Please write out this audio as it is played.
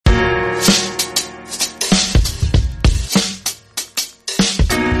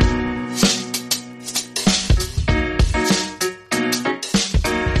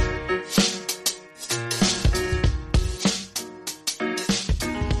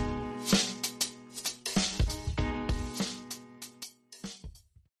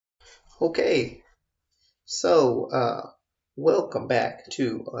Okay, so welcome back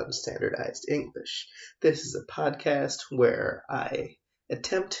to Unstandardized English. This is a podcast where I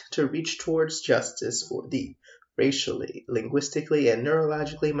attempt to reach towards justice for the racially, linguistically, and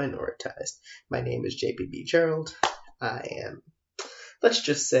neurologically minoritized. My name is JPB Gerald. I am, let's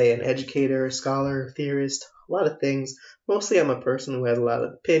just say, an educator, scholar, theorist, a lot of things. Mostly, I'm a person who has a lot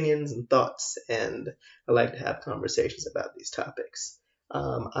of opinions and thoughts, and I like to have conversations about these topics.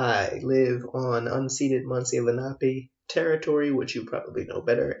 I live on unceded Munsee Lenape territory, which you probably know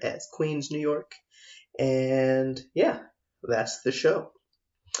better as Queens, New York. And yeah, that's the show.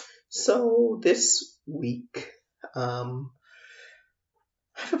 So this week, I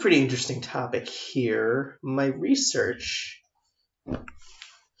have a pretty interesting topic here.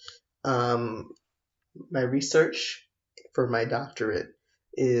 Um, my research for my doctorate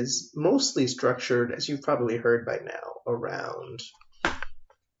is mostly structured, as you've probably heard by now, around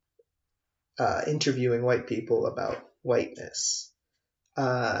interviewing white people about whiteness.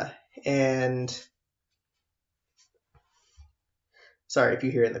 And sorry if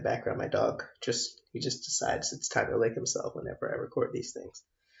you hear in the background my dog. He just decides it's time to lick himself whenever I record these things.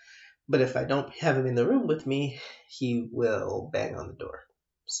 But if I don't have him in the room with me, he will bang on the door.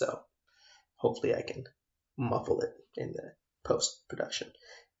 So hopefully I can muffle it in the post production.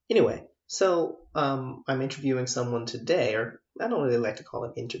 Anyway, so I'm interviewing someone today, or I don't really like to call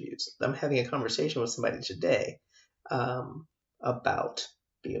them interviews. I'm having a conversation with somebody today about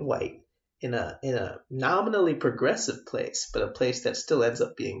being white in a nominally progressive place, but a place that still ends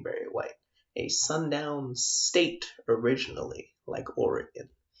up being very white. A sundown state originally, like Oregon.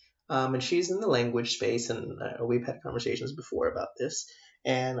 And she's in the language space, and we've had conversations before about this.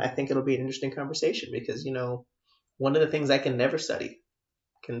 And I think it'll be an interesting conversation because, one of the things I can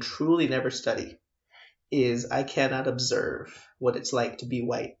truly never study, is I cannot observe what it's like to be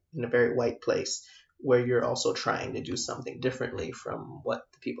white in a very white place where you're also trying to do something differently from what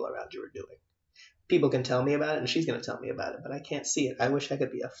the people around you are doing. People can tell me about it, and she's going to tell me about it, but I can't see it. I wish I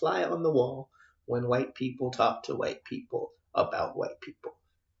could be a fly on the wall when white people talk to white people about white people.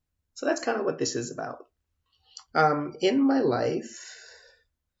 So that's kind of what this is about. In my life,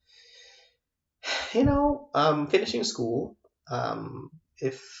 finishing school,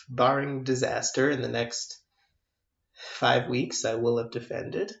 if barring disaster in the next 5 weeks, I will have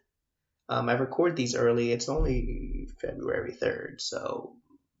defended. I record these early. It's only February 3rd, so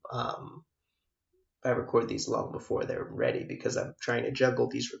I record these long before they're ready because I'm trying to juggle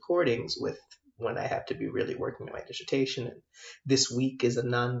these recordings with when I have to be really working on my dissertation. And this week is a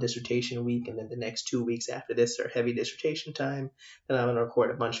non-dissertation week, and then the next 2 weeks after this are heavy dissertation time. Then I'm going to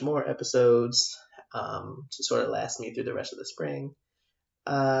record a bunch more episodes to sort of last me through the rest of the spring.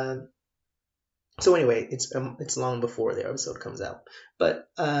 So anyway, it's long before the episode comes out. But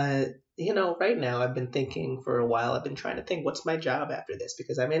right now I've been thinking for a while. I've been trying to think, what's my job after this?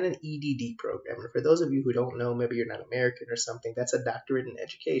 Because I'm in an EDD program, and for those of you who don't know, maybe you're not American or something, that's a doctorate in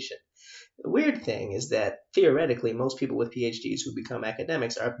education. The weird thing is that theoretically, most people with PhDs who become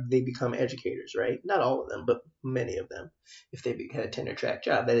academics they become educators, right? Not all of them, but many of them. If they had a tenure track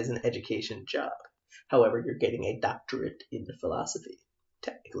job, that is an education job. However, you're getting a doctorate in philosophy,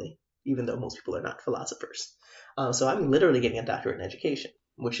 technically, even though most people are not philosophers. So I'm literally getting a doctorate in education,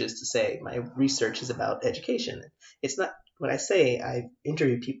 which is to say my research is about education. It's not, when I say I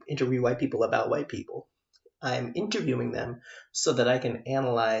interview white people about white people, I'm interviewing them so that I can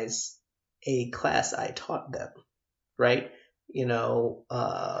analyze a class I taught them, right?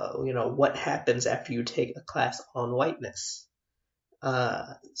 What happens after you take a class on whiteness.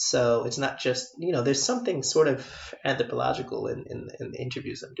 So it's not just, there's something sort of anthropological in the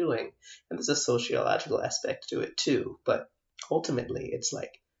interviews I'm doing, and there's a sociological aspect to it too. But ultimately, it's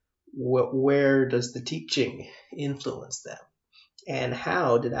like, where does the teaching influence them? And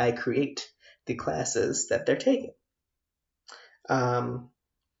how did I create the classes that they're taking?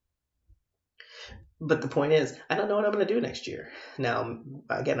 But the point is, I don't know what I'm going to do next year. Now,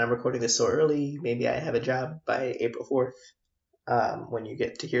 again, I'm recording this so early. Maybe I have a job by April 4th. When you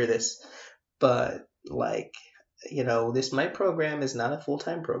get to hear this. But my program is not a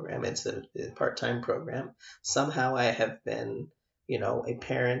full-time program. It's a part-time program. Somehow I have been, a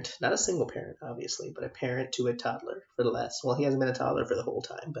parent, not a single parent, obviously, but a parent to a toddler for the last, well, he hasn't been a toddler for the whole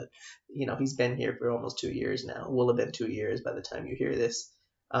time, but, he's been here for almost 2 years now. Will have been 2 years by the time you hear this.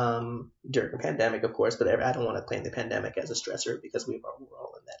 During the pandemic, of course, but I don't want to claim the pandemic as a stressor because we're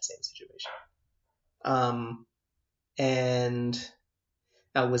all in that same situation. And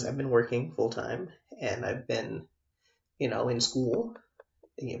I've been working full time, and I've been, in school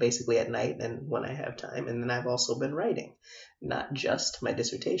basically at night and when I have time. And then I've also been writing, not just my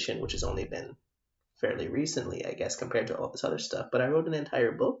dissertation, which has only been fairly recently, I guess, compared to all this other stuff, but I wrote an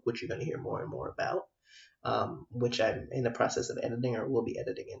entire book, which you're going to hear more and more about, which I'm in the process of editing or will be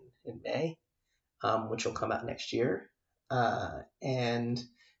editing in May, which will come out next year. And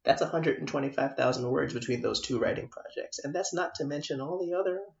that's 125,000 words between those two writing projects. And that's not to mention all the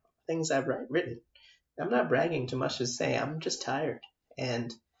other things I've written. I'm not bragging too much to say, I'm just tired.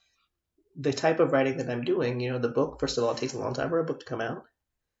 And the type of writing that I'm doing, the book, first of all, it takes a long time for a book to come out.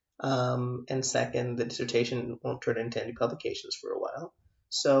 And second, the dissertation won't turn into any publications for a while.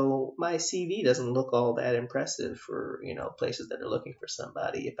 So my CV doesn't look all that impressive for, places that are looking for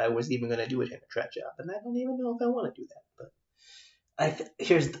somebody if I was even going to do a tenure track job. And I don't even know if I want to do that. But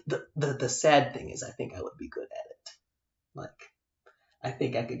here's the sad thing is I think I would be good at it. Like, I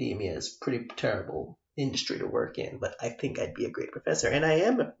think academia is pretty terrible industry to work in, but I think I'd be a great professor. And I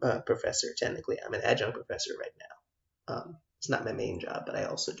am a professor, technically. I'm an adjunct professor right now. It's not my main job, but I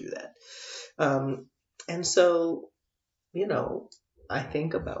also do that. And so, I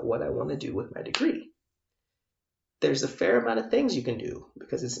think about what I want to do with my degree. There's a fair amount of things you can do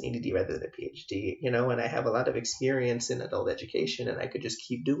because it's an EdD rather than a PhD, and I have a lot of experience in adult education and I could just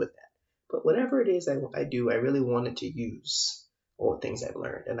keep doing that. But whatever it is I do, I really wanted to use all the things I've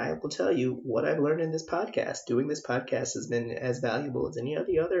learned. And I will tell you what I've learned in this podcast. Doing this podcast has been as valuable as any of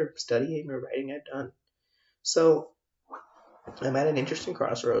the other studying or writing I've done. So I'm at an interesting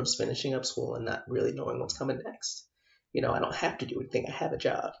crossroads, finishing up school and not really knowing what's coming next. I don't have to do anything. I have a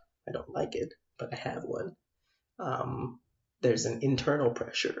job. I don't like it, but I have one. There's an internal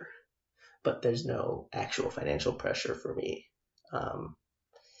pressure, but there's no actual financial pressure for me.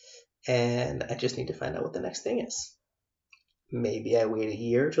 And I just need to find out what the next thing is. Maybe I wait a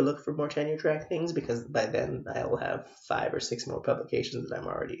year to look for more tenure track things because by then I will have 5 or 6 more publications that I'm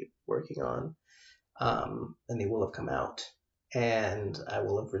already working on. And they will have come out. And I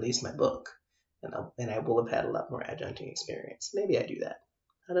will have released my book. And I will have had a lot more adjuncting experience. Maybe I do that.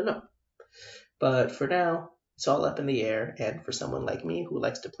 I don't know. But for now, it's all up in the air. And for someone like me who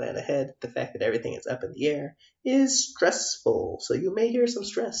likes to plan ahead, the fact that everything is up in the air is stressful. So you may hear some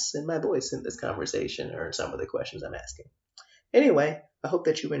stress in my voice in this conversation or in some of the questions I'm asking. Anyway, I hope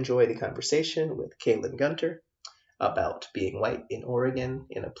that you enjoy the conversation with Kaylin Gunter about being white in Oregon,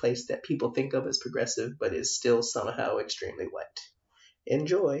 in a place that people think of as progressive, but is still somehow extremely white.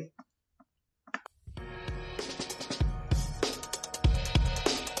 Enjoy.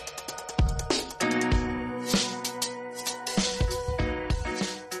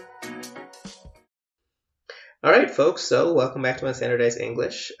 All right, folks, so welcome back to my Standardized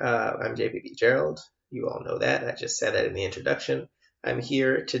English. I'm JP Fitzgerald. You all know that. I just said that in the introduction. I'm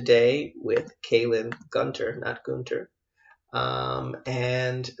here today with Kaylin Gunter, not Gunter.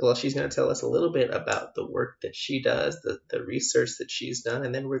 And she's going to tell us a little bit about the work that she does, the research that she's done,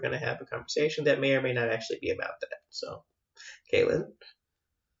 and then we're going to have a conversation that may or may not actually be about that. So, Kaylin?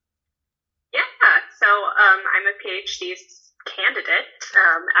 Yeah, so I'm a PhD candidate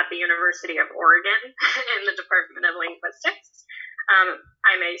at the University of Oregon in the Department of Linguistics.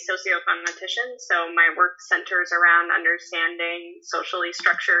 I'm a sociophonetician, so my work centers around understanding socially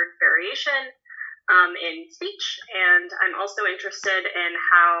structured variation in speech, and I'm also interested in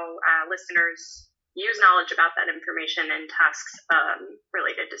how listeners use knowledge about that information in tasks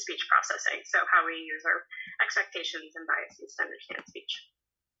related to speech processing, so how we use our expectations and biases to understand speech.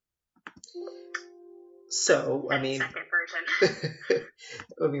 So, second version.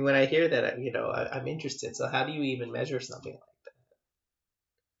 When I hear that, I'm interested. So how do you even measure something like that?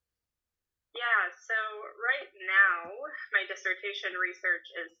 Yeah, so right now, my dissertation research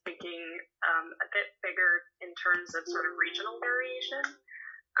is thinking a bit bigger in terms of sort of regional variation.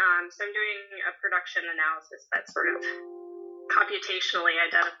 So I'm doing a production analysis that sort of computationally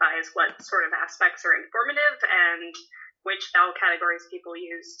identifies what sort of aspects are informative and which vowel categories people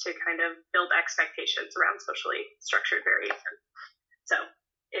use to kind of build expectations around socially structured variation. So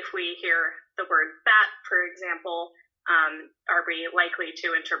if we hear the word bat, for example, are we likely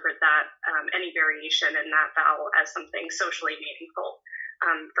to interpret that any variation in that vowel as something socially meaningful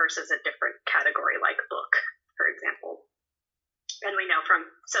versus a different category like book, for example? And we know from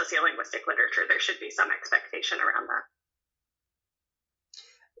sociolinguistic literature there should be some expectation around that.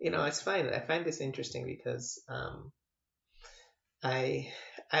 It's fine. I find this interesting because I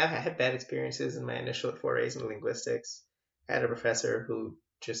had bad experiences in my initial forays in linguistics. I had a professor who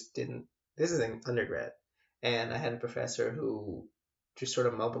just didn't. This is an undergrad, and I had a professor who just sort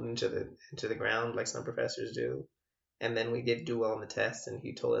of mumbled into the ground like some professors do. And then we did do well on the test, and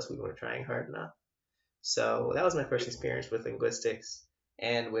he told us we weren't trying hard enough. So that was my first experience with linguistics.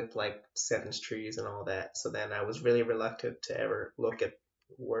 and with like sentence trees and all that. So then I was really reluctant to ever look at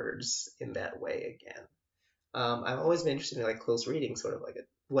words in that way again. I've always been interested in like close reading, sort of like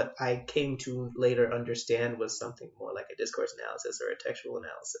what I came to later understand was something more like a discourse analysis or a textual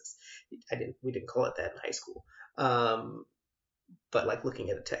analysis. We didn't call it that in high school, but like looking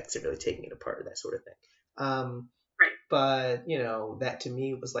at a text and really taking it apart, that sort of thing. Right. But that to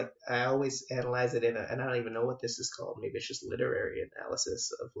me was like I always analyze it and I don't even know what this is called. Maybe it's just literary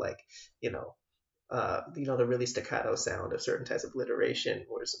analysis of like the really staccato sound of certain types of alliteration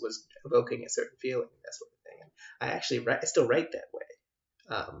was evoking a certain feeling, that sort of thing. And I still write that way,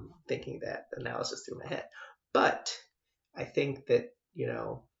 thinking that analysis through my head. But I think that,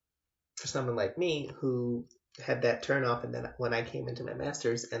 for someone like me who had that turn off, and then when I came into my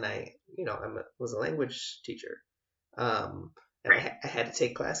master's and I was a language teacher, and I had to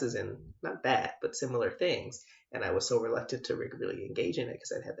take classes in not that, but similar things. And I was so reluctant to really engage in it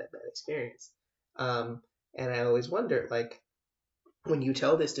because I'd had that bad experience. And I always wonder, like, when you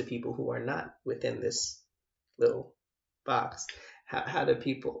tell this to people who are not within this little box, how do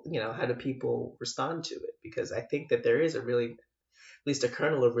people respond to it? Because I think that there is at least a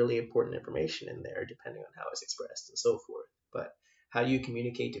kernel of really important information in there, depending on how it's expressed and so forth. But how do you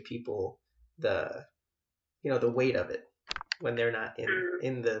communicate to people the weight of it when they're not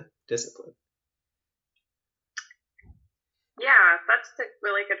in the discipline? Yeah, that's a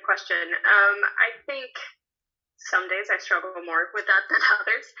really good question. I think some days I struggle more with that than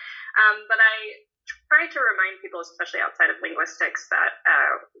others, but I try to remind people, especially outside of linguistics, that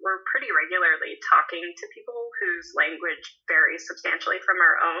we're pretty regularly talking to people whose language varies substantially from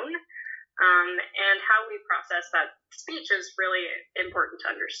our own, and how we process that speech is really important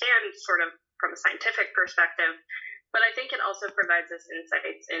to understand, sort of from a scientific perspective. But I think it also provides us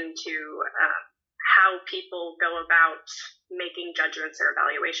insights into how people go about making judgments or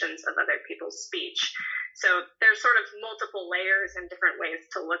evaluations of other people's speech. So there's sort of multiple layers and different ways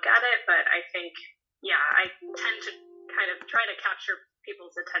to look at it, but I think, I tend to kind of try to capture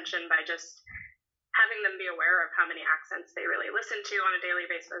people's attention by just having them be aware of how many accents they really listen to on a daily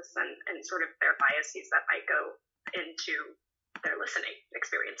basis and sort of their biases that might go into their listening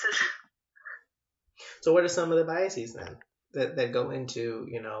experiences. So what are some of the biases then that go into,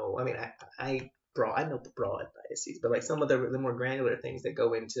 I know the broad biases, but like some of the more granular things that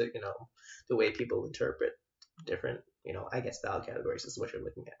go into, the way people interpret different, I guess vowel categories is what you're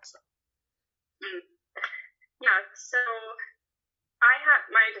looking at. So. Yeah, so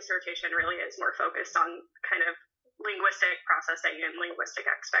my dissertation really is more focused on kind of linguistic processing and linguistic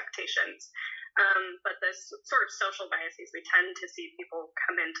expectations. But this sort of social biases we tend to see people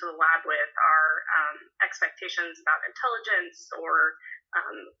come into the lab with are expectations about intelligence or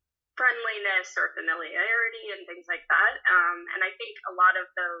friendliness or familiarity and things like that. And I think a lot of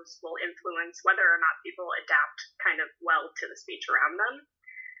those will influence whether or not people adapt kind of well to the speech around them.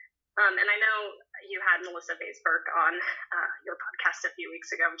 And I know you had Melissa Baisberg on your podcast a few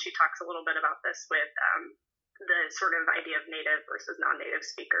weeks ago, and she talks a little bit about this with the sort of idea of native versus non-native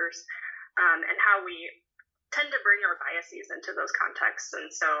speakers, and how we tend to bring our biases into those contexts.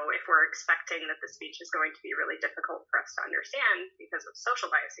 And so if we're expecting that the speech is going to be really difficult for us to understand because of social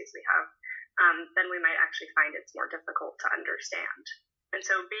biases we have, then we might actually find it's more difficult to understand. And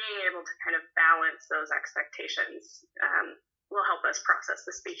so being able to kind of balance those expectations will help us process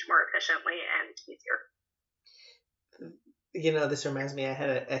the speech more efficiently and easier. This reminds me, I had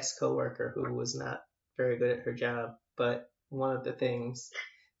an ex-coworker who was not very good at her job, but one of the things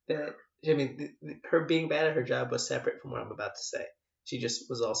that, her being bad at her job was separate from what I'm about to say. She just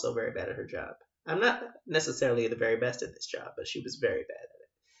was also very bad at her job. I'm not necessarily the very best at this job, but she was very bad at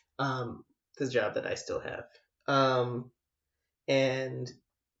it. This job that I still have. And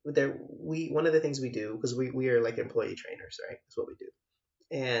one of the things we do, because we are like employee trainers, right? That's what we do.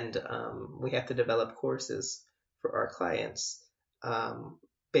 And we have to develop courses for our clients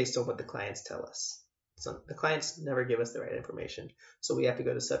based on what the clients tell us. So the clients never give us the right information. So we have to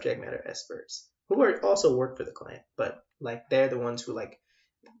go to subject matter experts who also work for the client, but like they're the ones who like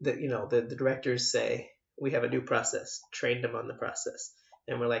the directors say, we have a new process, train them on the process.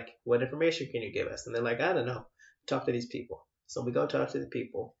 And we're like, what information can you give us? And they're like, I don't know, talk to these people. So we go talk to the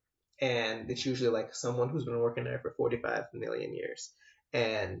people, and it's usually like someone who's been working there for 45 million years.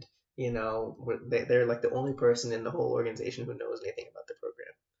 And, they're like the only person in the whole organization who knows anything about the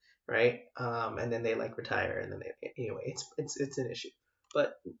program. Right. And then they like retire, and then anyway, it's an issue.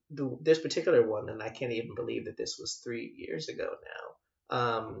 But this particular one, and I can't even believe that this was 3 years ago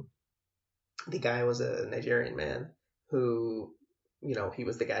now. The guy was a Nigerian man who, he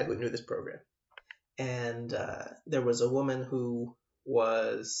was the guy who knew this program. And there was a woman who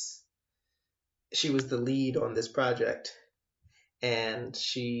she was the lead on this project, and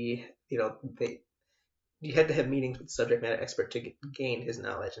she, you had to have meetings with the subject matter expert to gain his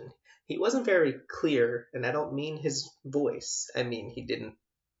knowledge, and he wasn't very clear. And I don't mean his voice. I mean he didn't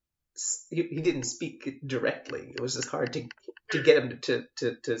speak directly. It was just hard to get him to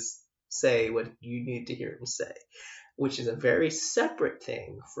say what you need to hear him say, which is a very separate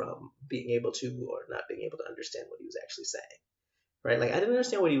thing from being able to or not being able to understand what he was actually saying. Right? Like I didn't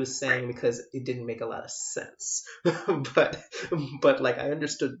understand what he was saying because it didn't make a lot of sense. but like I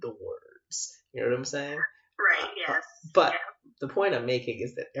understood the words. You know what I'm saying? Right, yes. But the point I'm making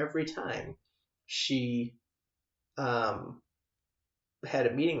is that every time she had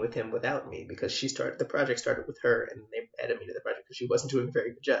a meeting with him without me, because the project started with her and they added me to the project because she wasn't doing a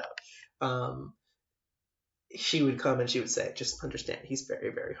very good job. She would come and she would say, just understand, he's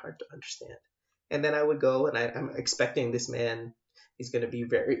very, very hard to understand. And then I would go and I'm expecting this man, he's going to be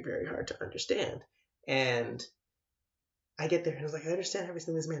very, very hard to understand. And I get there and I was like, I understand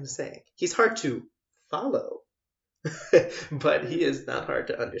everything this man is saying. He's hard to follow, but he is not hard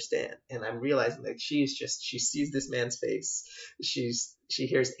to understand. And I'm realizing that she sees this man's face. She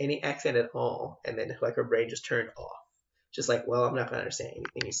hears any accent at all. And then like her brain just turned off. Just like, well, I'm not going to understand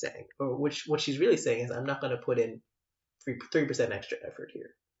anything he's saying. Or what she's really saying is, I'm not going to put in 3% extra effort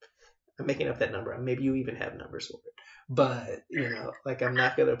here. I'm making up that number. Maybe you even have numbers for it. But, like I'm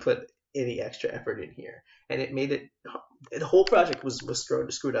not going to put any extra effort in here. And it made the whole project was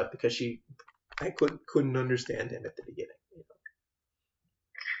screwed up because I couldn't understand him at the beginning.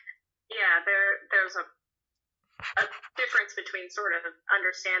 Yeah, there's a difference between sort of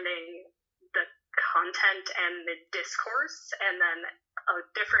understanding the content and the discourse, and then a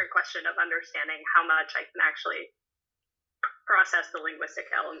different question of understanding how much I can actually process the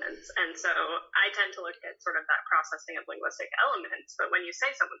linguistic elements. And so I tend to look at sort of that processing of linguistic elements, but when you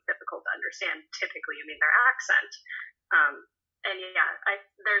say someone's difficult to understand, typically you mean their accent. And yeah,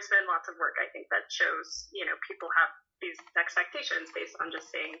 there's been lots of work, I think, that shows, people have these expectations based on just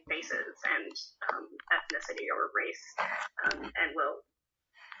seeing faces and ethnicity or race, and will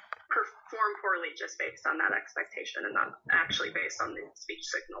perform poorly just based on that expectation and not actually based on the speech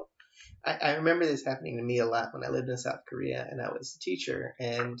signal. I remember this happening to me a lot when I lived in South Korea and I was a teacher,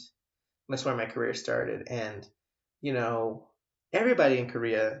 and that's where my career started. And, everybody in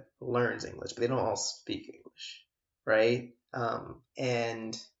Korea learns English, but they don't all speak English, right?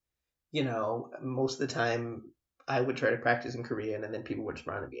 And, most of the time I would try to practice in Korean and then people would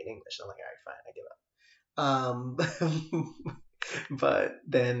respond to me in English. I'm like, all right, fine, I give up. But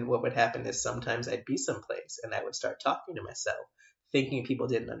then what would happen is sometimes I'd be someplace and I would start talking to myself, thinking people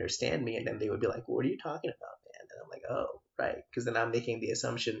didn't understand me, and then they would be like, what are you talking about, man? And I'm like, oh, right, because then I'm making the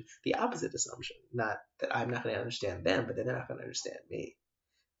opposite assumption, not that I'm not going to understand them, but then they're not going to understand me.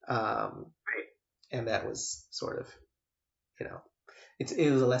 And that was sort of,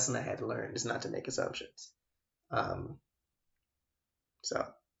 it was a lesson I had to learn, is not to make assumptions.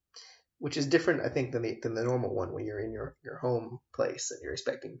 Which is different, I think, than the normal one when you're in your home place and you're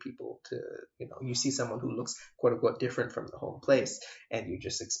expecting people to, you see someone who looks quote unquote different from the home place and you're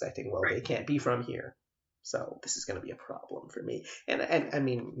just expecting, well, they can't be from here, so this is going to be a problem for me. And I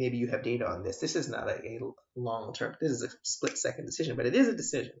mean, maybe you have data on this. This is not a long term. This is a split second decision, but it is a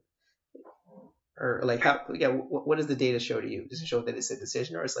decision. Or like what does the data show to you? Does it show that it's a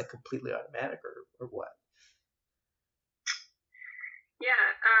decision, or it's like completely automatic, or what? Yeah.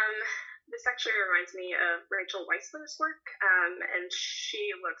 This actually reminds me of Rachel Weissler's work, and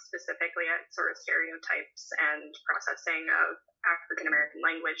she looks specifically at sort of stereotypes and processing of African American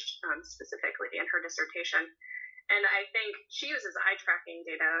language, specifically in her dissertation. And I think she uses eye tracking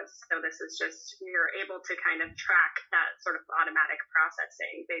data, so this is just, you're able to kind of track that sort of automatic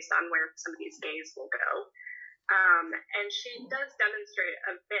processing based on where somebody's gaze will go. And she does demonstrate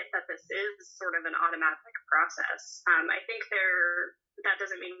a bit that this is sort of an automatic process. I think that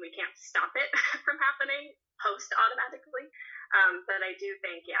doesn't mean we can't stop it from happening post-automatically. But I do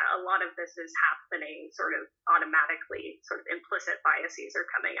think, a lot of this is happening sort of automatically, sort of implicit biases are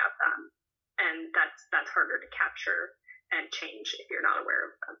coming up. And that's harder to capture and change if you're not aware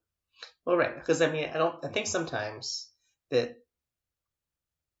of them. Well, right. Because I mean, I think sometimes that,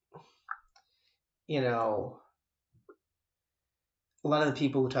 a lot of the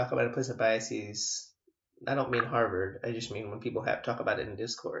people who talk about implicit biases, I don't mean Harvard. I just mean when people talk about it in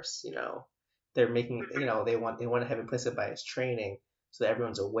discourse, they're making, they want to have implicit bias training so that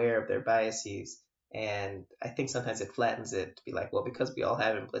everyone's aware of their biases. And I think sometimes it flattens it to be like, well, because we all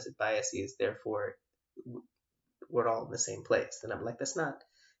have implicit biases, therefore we're all in the same place. And I'm like, that's not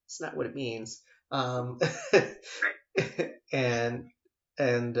what it means. and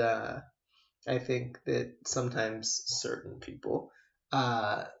and I think that sometimes certain people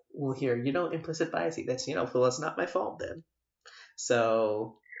will hear, implicit bias. That's, well, it's not my fault then.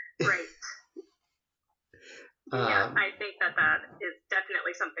 So, Right. Yeah, um, I think that is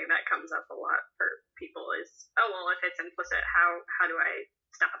definitely something that comes up a lot for people is, oh, well, if it's implicit, how do I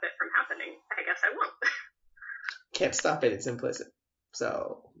stop it from happening? I guess I won't. can't stop it. It's implicit.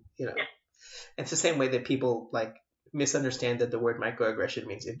 So, Yeah. it's the same way that people like misunderstand that the word microaggression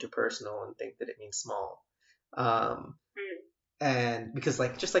means interpersonal and think that it means small. Um, and because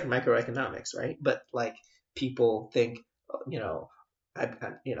like just like microeconomics, right? But like people think, you know,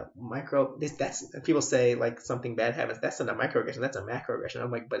 micro this that's people say like something bad happens. That's not a microaggression. That's a macroaggression.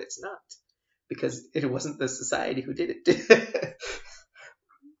 I'm like, but it's not because it wasn't the society who did it.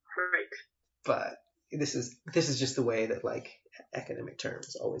 Right. But this is just the way that like academic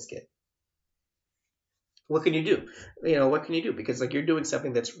terms always get. What can you do? What can you do? Because like you're doing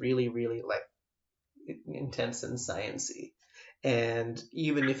something that's really, really like intense and sciencey. And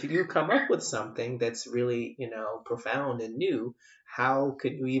even if you come up with something that's really, profound and new, how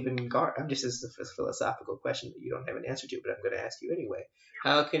can you even guard? I'm just as a philosophical question that you don't have an answer to, but I'm going to ask you anyway.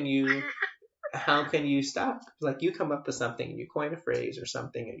 How can you stop? Like you come up with something and you coin a phrase or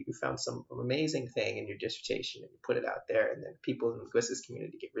something, and you found some amazing thing in your dissertation and you put it out there, and then people in the linguistics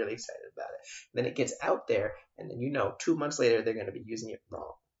community get really excited about it. Then it gets out there, and then 2 months later they're going to be using it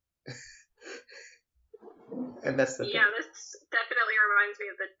wrong. And that's the thing. Yeah, this definitely reminds me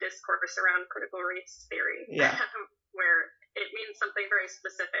of the discourse around critical race theory. Yeah. Where it means something very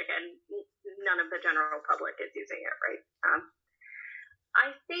specific and none of the general public is using it, right?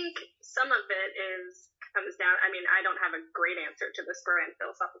 I think some of it comes down, I mean, I don't have a great answer to this grand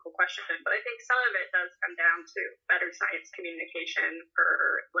philosophical question, but I think some of it does come down to better science communication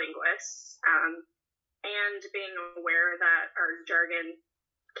for linguists, and being aware that our jargon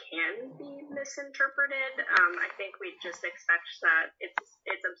can be misinterpreted. I think we just expect that it's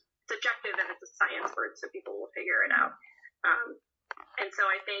subjective and it's a science word, so people will figure it out. And so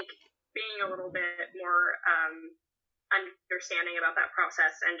I think being a little bit more understanding about that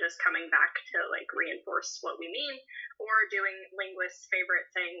process and just coming back to like reinforce what we mean, or doing linguists' favorite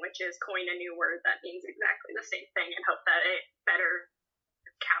thing, which is coin a new word that means exactly the same thing and hope that it better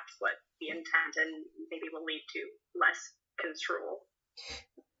caps what the intent and maybe will lead to less construal.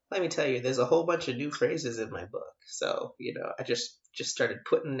 Let me tell you, there's a whole bunch of new phrases in my book. So, I just started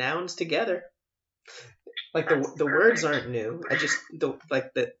putting nouns together. Like the words aren't new. I just the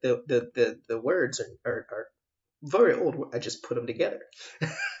words are very old. I just put them together.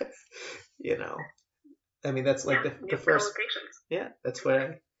 I mean that's like the first. Yeah, that's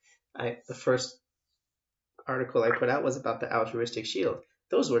where the first article I put out was about the altruistic shield.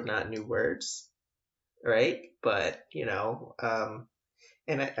 Those were not new words, right? But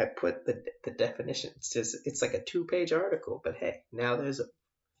and I put the definition. It's like a 2-page article, but hey, now there's a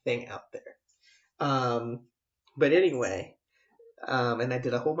thing out there. But anyway, and I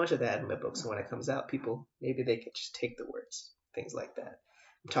did a whole bunch of that in my book. So when it comes out, people maybe they could just take the words, things like that.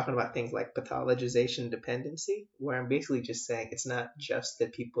 I'm talking about things like pathologization dependency, where I'm basically just saying it's not just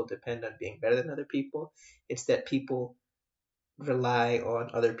that people depend on being better than other people. It's that people rely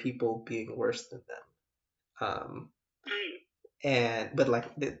on other people being worse than them. But like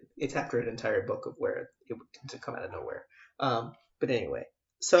it's after an entire book of where it would tend to come out of nowhere. But anyway,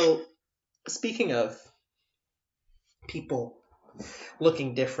 so speaking of people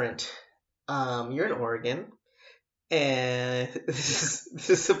looking different, you're in Oregon, and this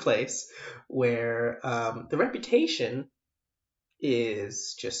is a place where the reputation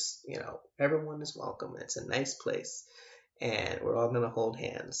is just everyone is welcome. It's a nice place, and we're all going to hold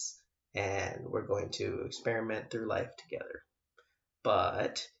hands, and we're going to experiment through life together.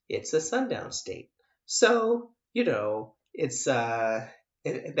 But it's a sundown state. So, it's that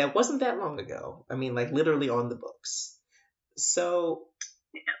wasn't that long ago. I mean, like literally on the books. So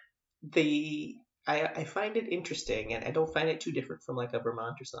I find it interesting, and I don't find it too different from like a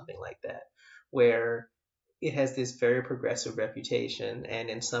Vermont or something like that, where it has this very progressive reputation, and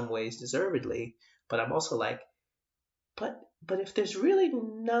in some ways deservedly. But I'm also like, but if there's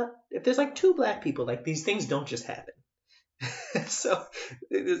like 2 black people, like these things don't just happen. So,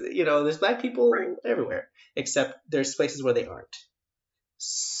 there's black people everywhere, except there's places where they aren't.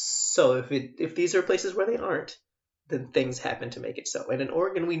 So if these are places where they aren't, then things happen to make it so. And in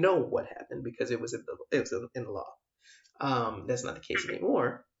Oregon, we know what happened because it was in the law. That's not the case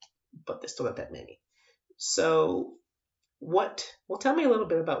anymore, but there's still not that many. So well, tell me a little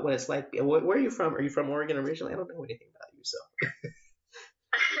bit about what it's like. Where are you from? Are you from Oregon originally? I don't know anything about you, so.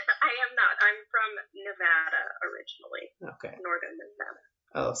 I am not. I'm from Nevada originally, Okay. northern Nevada.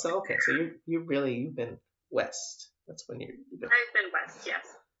 Oh, so okay. So you've been west. That's when you've been. I've been west, yes.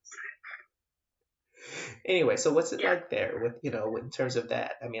 Anyway, so what's it Yeah. like there with, in terms of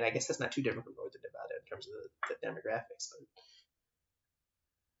that? I mean, I guess that's not too different from northern Nevada in terms of the demographics, but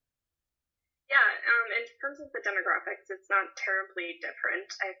Yeah, in terms of the demographics, it's not terribly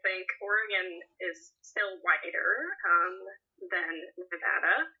different. I think Oregon is still whiter than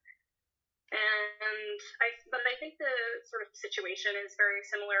Nevada, but I think the sort of situation is very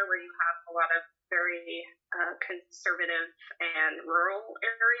similar, where you have a lot of very conservative and rural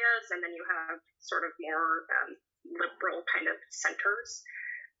areas, and then you have sort of more liberal kind of centers.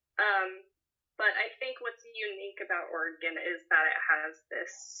 But I think what's unique about Oregon is that it has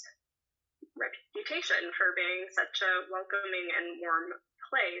this reputation for being such a welcoming and warm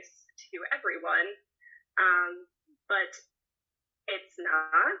place to everyone, but it's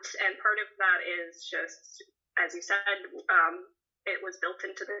not. And part of that is just, as you said, it was built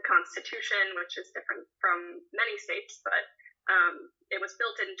into the Constitution, which is different from many states, but it was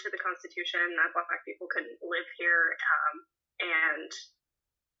built into the Constitution that Black people couldn't live here, and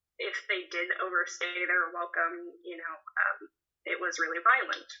if they did overstay their welcome, it was really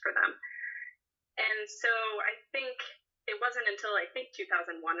violent for them. And so I think it wasn't until 2001,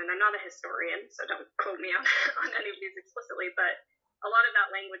 and I'm not a historian, so don't quote me on any of these explicitly, but a lot of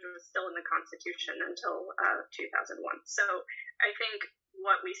that language was still in the Constitution until 2001. So I think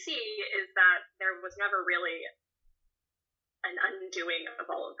what we see is that there was never really an undoing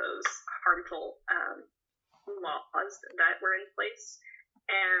of all of those harmful laws that were in place.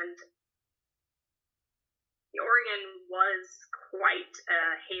 And Oregon was quite a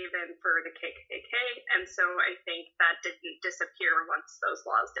haven for the KKK, and so I think that didn't disappear once those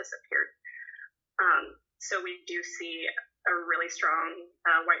laws disappeared. So we do see a really strong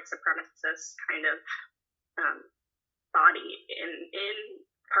white supremacist kind of body in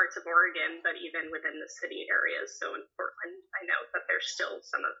parts of Oregon, but even within the city areas. So in Portland, I know that there's still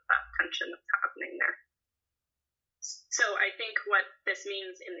some of that tension that's happening there. So I think what this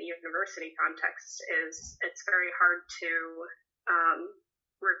means in the university context is it's very hard to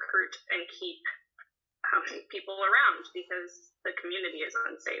recruit and keep people around, because the community is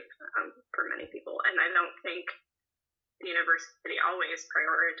unsafe for many people. And I don't think the university always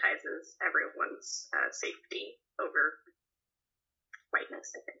prioritizes everyone's safety over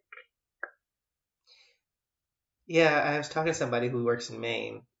whiteness, I think. yeah, I was talking to somebody who works in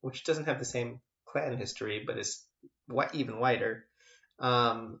Maine, which doesn't have the same Klan history, but is even whiter.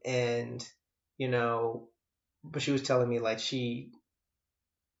 And but she was telling me she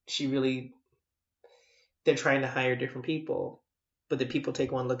really, they're trying to hire different people, but the people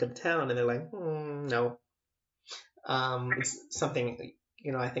take one look at the town and they're like, no. It's something,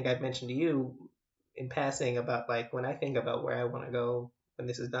 I think I've mentioned to you in passing about when I think about where I want to go when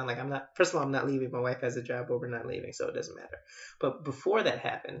this is done, first of all, I'm not leaving. My wife has a job where we're not leaving, so it doesn't matter. But before that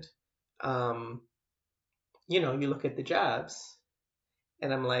happened, you look at the jobs,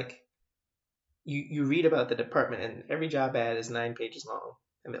 and I'm like, you read about the department, and every job ad is 9 pages long,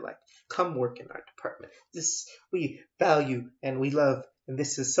 and they're like, come work in our department. This we value and we love, and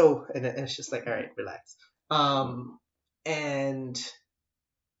this is so, and it's just like, all right, relax. And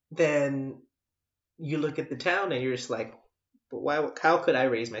then you look at the town, and you're just like, but why? How could I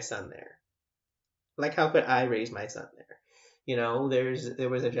raise my son there? How could I raise my son there? There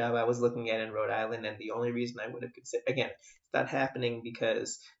was a job I was looking at in Rhode Island, and the only reason I would have considered, again, it's not happening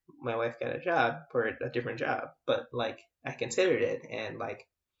because my wife got a job for a different job, but I considered it, and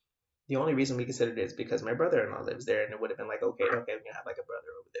the only reason we considered it is because my brother-in-law lives there, and it would have been okay, we're gonna have a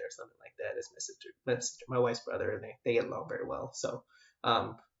brother over there or something like that. It's my sister, my wife's brother, and they get along very well. So,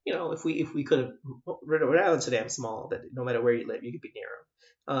 if we could have, Rhode Island's so damn small that no matter where you live, you could be near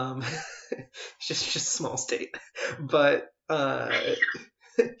them. It's just a small state, but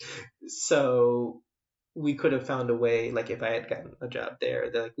so we could have found a way, if I had gotten a job there,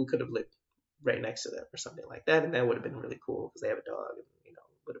 that we could have lived right next to them or something like that, and that would have been really cool because they have a dog, and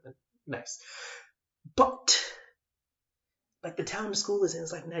would have been nice. But the town the school is in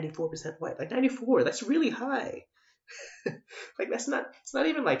is 94% white. 94, that's really high. It's not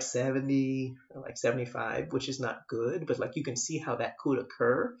even 70 or 75, which is not good, but you can see how that could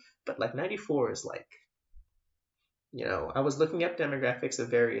occur. But 94 is I was looking up demographics of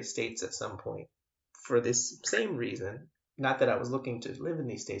various states at some point for this same reason. Not that I was looking to live in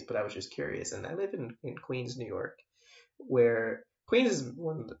these states, but I was just curious. And I live in Queens, New York, where Queens is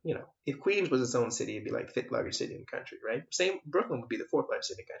one, if Queens was its own city, it'd be the fifth largest city in the country, right? Brooklyn would be the fourth largest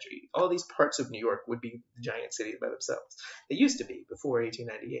city in the country. All these parts of New York would be giant cities by themselves. They used to be before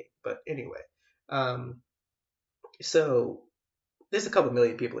 1898, but anyway. So there's a couple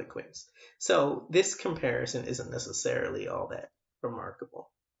million people in Queens. So this comparison isn't necessarily all that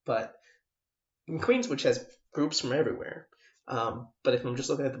remarkable. But in Queens, which has groups from everywhere, but if I'm just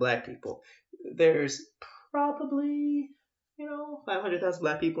looking at the black people, there's probably, 500,000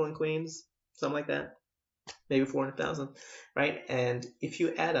 black people in Queens, something like that, maybe 400,000, right? And if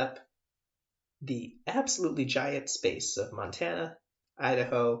you add up the absolutely giant space of Montana,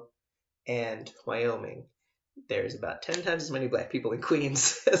 Idaho, and Wyoming, there's about 10 times as many black people in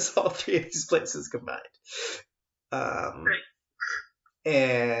Queens as all three of these places combined. Um,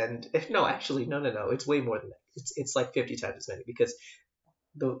 and if no, actually, no, it's way more than that. It's like 50 times as many because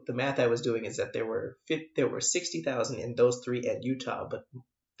the math I was doing is that there were 60,000 in those three and Utah, but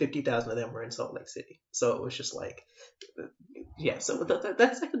 50,000 of them were in Salt Lake City. So it was just like, yeah. So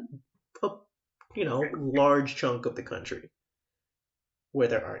that's like a large chunk of the country where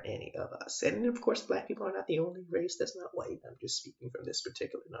there aren't any of us. And of course, black people are not the only race that's not white. I'm just speaking from this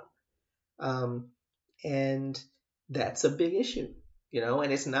particular number. And that's a big issue,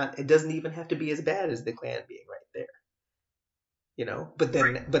 and it doesn't even have to be as bad as the Klan being right there,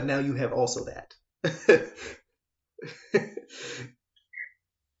 but now you have also that.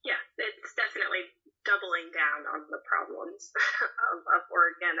 Yeah, it's definitely doubling down on the problems of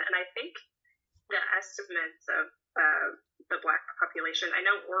Oregon. And I think the estimates of the black population, I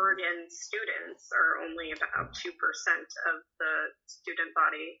know Oregon students are only about 2% of the student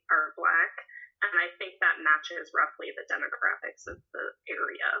body are black, and I think that matches roughly the demographics of the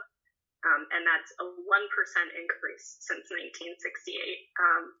area. And that's a 1% increase since 1968.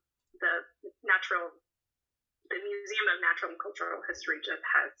 The Museum of Natural and Cultural History just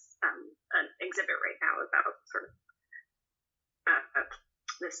has an exhibit right now about sort of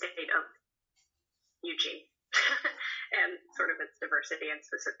the state of Eugene and sort of its diversity, and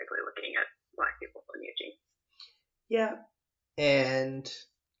specifically looking at black people in Eugene. Yeah, and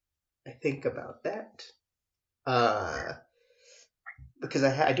I think about that because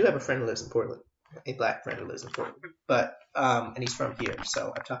I do have a friend who lives in Portland, a black friend who lives in Portland, but and he's from here,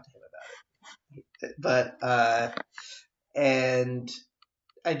 so I've talked to him about it. But and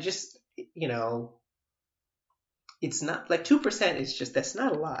I just it's not like 2% that's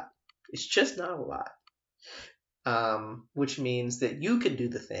not a lot. It's just not a lot. Which means that you can do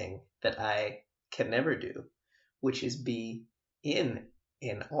the thing that I can never do, which is be in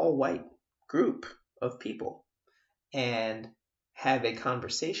an all-white group of people and have a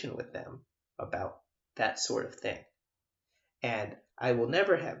conversation with them about that sort of thing. And I will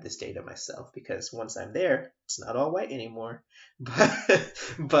never have this data myself because once I'm there, it's not all white anymore.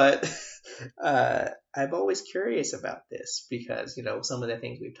 But I'm always curious about this because, some of the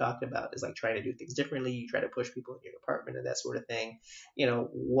things we've talked about is like trying to do things differently. You try to push people in your department and that sort of thing.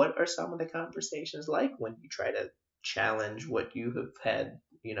 What are some of the conversations like when you try to challenge what you have had,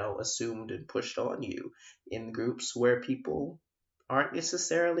 assumed and pushed on you in groups where people aren't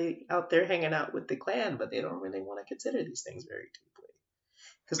necessarily out there hanging out with the Klan, but they don't really want to consider these things very deeply.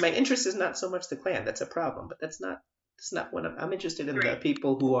 Because my interest is not so much the Klan. That's a problem, but that's not what I'm interested in. The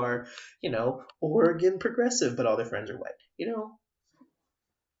people who are, Oregon progressive, but all their friends are white. Yeah.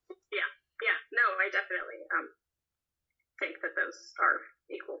 No, I definitely think that those are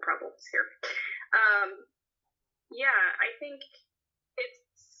equal problems here. Yeah, I think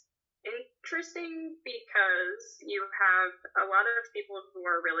it's interesting because you have a lot of people who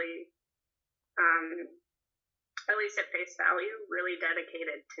are really, at least at face value, really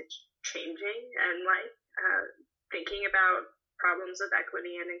dedicated to changing and thinking about problems of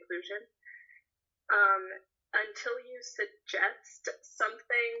equity and inclusion. Until you suggest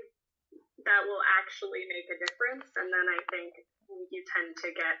something that will actually make a difference, and then I think you tend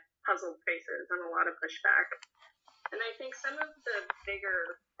to get puzzled faces and a lot of pushback. And I think some of the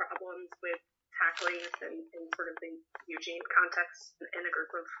bigger problems with tackling this in sort of the Eugene context in a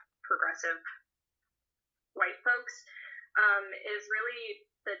group of progressive white folks is really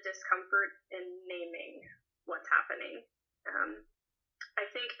the discomfort in naming what's happening. I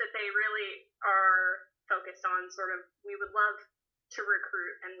think that they really are focused on sort of, we would love to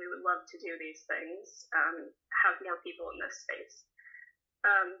recruit and we would love to do these things, have more people in this space.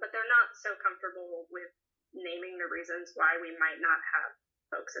 But they're not so comfortable with naming the reasons why we might not have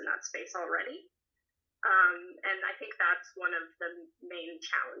folks in that space already. And I think that's one of the main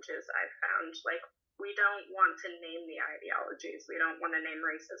challenges I've found. Like, we don't want to name the ideologies. We don't want to name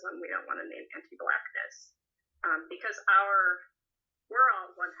racism. We don't want to name anti-blackness. Because we're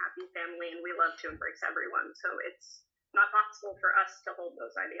all one happy family and we love to embrace everyone. So it's not possible for us to hold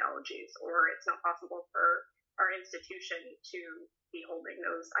those ideologies, or it's not possible for our institution to be holding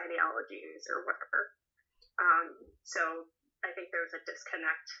those ideologies or whatever. So I think there's a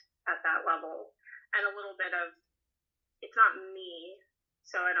disconnect at that level, and a little bit of, it's not me,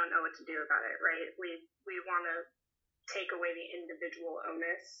 so I don't know what to do about it, right? We want to take away the individual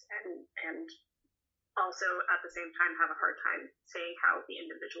onus, and also at the same time have a hard time saying how the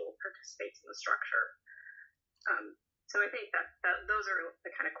individual participates in the structure. So I think that those are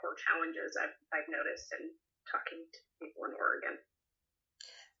the kind of core challenges I've noticed in talking to people in Oregon.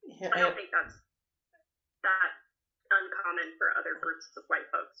 Yeah, I don't think that's that uncommon for other groups of white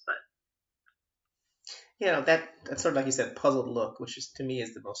folks, but that's sort of like you said, puzzled look, which is to me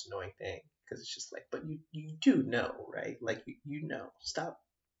is the most annoying thing, because it's just like, but you do know, right? Like you know, stop.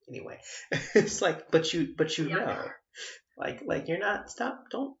 Anyway, it's like, but you know, like you're not, stop,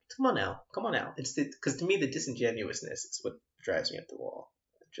 don't, come on now. It's because to me the disingenuousness is what drives me up the wall.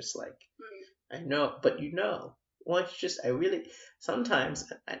 Just like, I know, but you know, why don't you just, I really,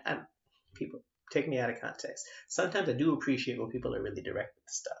 sometimes, I'm people take me out of context. Sometimes I do appreciate when people are really direct with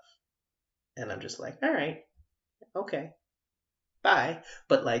stuff, and I'm just like, all right, okay, bye.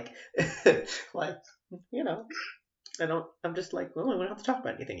 But like, like, you know, I'm just like, well, we don't have to talk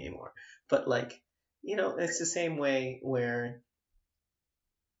about anything anymore. But like, it's the same way where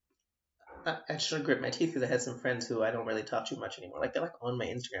I should grit my teeth because I had some friends who I don't really talk too much anymore. Like they're like on my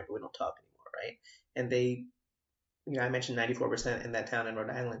Instagram, but we don't talk anymore, right? And they, I mentioned 94% in that town in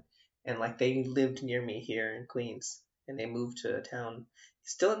Rhode Island, and like they lived near me here in Queens, and they moved to a town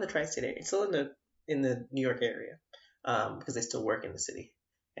still in the tri-state area, still in the New York area, because they still work in the city,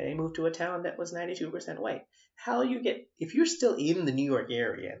 and they moved to a town that was 92% white. How you get, if you're still in the New York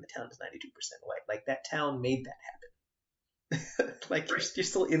area and the town is 92% white, like that town made that happen. Like you're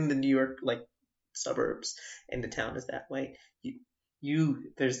still in the New York like suburbs, and the town is that way. You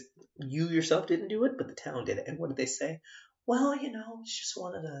yourself didn't do it, but the town did it. And what did they say? Well, it's just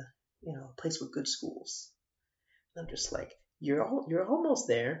one of the, a place with good schools. And I'm just like, you're almost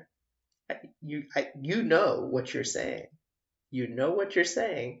there. You know what you're saying. You know what you're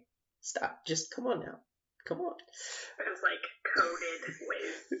saying. Stop. Just come on now. Come on. There's like coded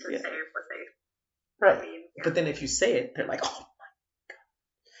ways to say what they right. mean. Yeah. But then if you say it, they're like, oh my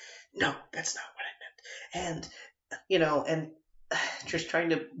God. No, that's not what I meant. And, and just trying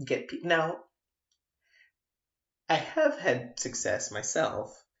to get people. Now, I have had success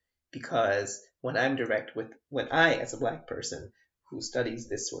myself because when I, as a black person who studies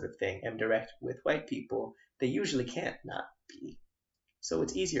this sort of thing, am direct with white people, they usually can't not be. So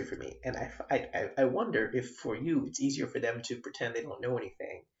it's easier for me. And I wonder if for you, it's easier for them to pretend they don't know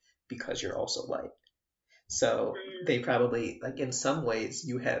anything because you're also white. So they probably, like in some ways,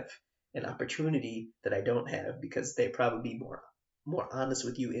 you have an opportunity that I don't have because they probably be more honest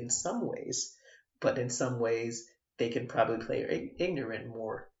with you in some ways, but in some ways they can probably play ignorant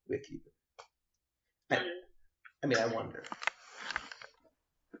more with you. I wonder.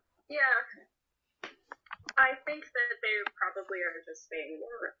 Yeah. I think that they probably are just being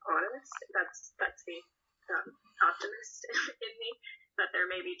more honest. That's the optimist in me, that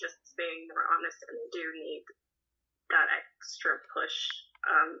they're maybe just being more honest and they do need that extra push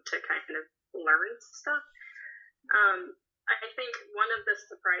to kind of learn stuff. I think one of the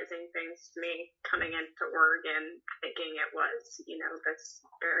surprising things to me coming into Oregon, thinking it was, this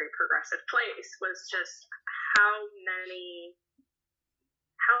very progressive place, was just how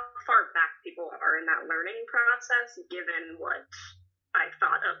far back people are in that learning process, given what I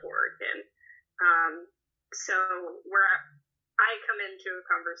thought of Oregon. So where I come into a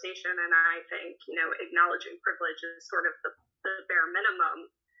conversation and I think, acknowledging privilege is sort of the bare minimum,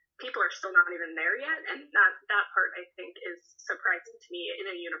 people are still not even there yet. And that part, I think, is surprising to me in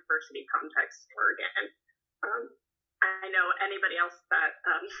a university context in Oregon. I know anybody else that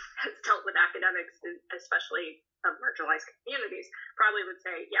has dealt with academics, especially of marginalized communities, probably would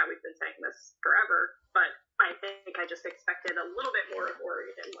say, yeah, we've been saying this forever, but I think I just expected a little bit more of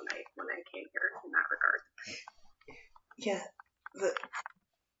Oregon when I came here in that regard. Yeah,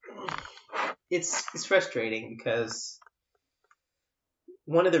 it's frustrating because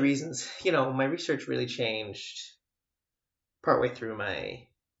one of the reasons, my research really changed partway through my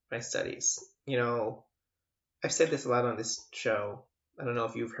studies. I've said this a lot on this show. I don't know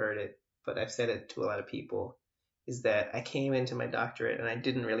if you've heard it, but I've said it to a lot of people, is that I came into my doctorate and I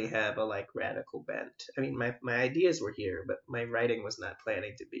didn't really have a radical bent. I mean, my ideas were here, but my writing was not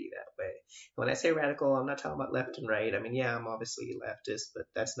planning to be that way. When I say radical, I'm not talking about left and right. I mean, yeah, I'm obviously leftist, but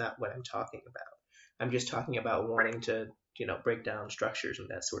that's not what I'm talking about. I'm just talking about wanting to, break down structures and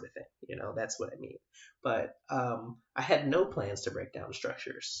that sort of thing. That's what I mean. But I had no plans to break down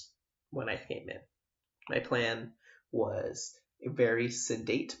structures when I came in. My plan was a very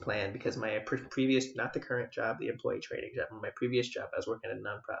sedate plan because my previous, not the current job, the employee training job, my previous job, I was working at a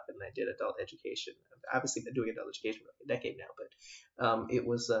nonprofit and I did adult education. I've obviously been doing adult education for a decade now, but it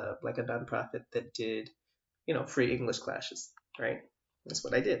was like a nonprofit that did, free English classes, right? That's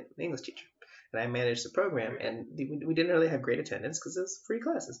what I did, an English teacher. And I managed the program, and we didn't really have great attendance because it was free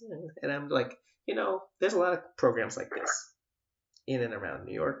classes. And I'm like, there's a lot of programs like this in and around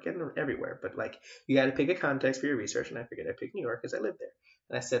New York and everywhere. But like, you got to pick a context for your research. And I figured I'd pick New York because I lived there.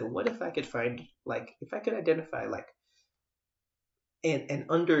 And I said, what if I could find, like, if I could identify like an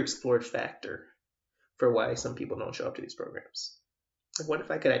underexplored factor for why some people don't show up to these programs? Like, what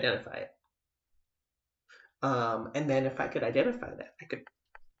if I could identify it? And then if I could identify that, I could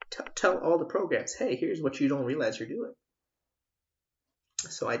tell all the programs, hey, here's what you don't realize you're doing.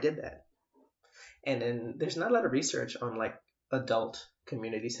 So I did that. And then there's not a lot of research on like adult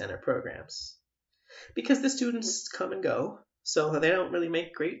community center programs because the students come and go, so they don't really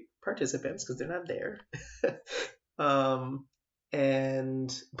make great participants because they're not there. But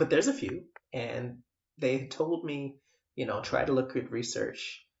there's a few, and they told me, try to look at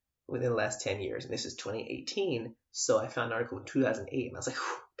research within the last 10 years, and this is 2018. So I found an article in 2008, and I was like,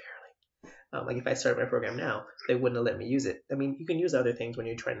 barely. Like if I started my program now, they wouldn't have let me use it. I mean, you can use other things when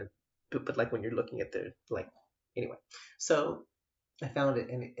you're trying to, but like when you're looking at the anyway. So I found it,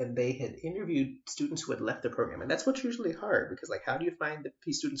 and they had interviewed students who had left the program, and that's what's usually hard because like, how do you find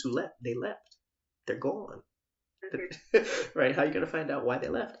these students who left? They left. They're gone. Right? How are you going to find out why they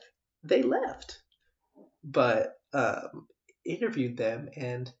left? They left. But interviewed them,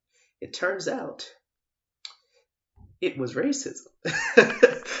 and it turns out it was racism.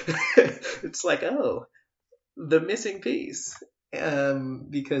 It's like, oh, the missing piece.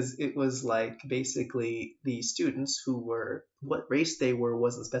 Because it was like basically the students who were, what race they were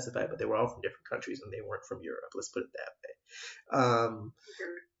wasn't specified, but they were all from different countries and they weren't from Europe. Let's put it that way.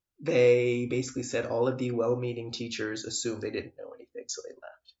 They basically said all of the well-meaning teachers assumed they didn't know anything, so they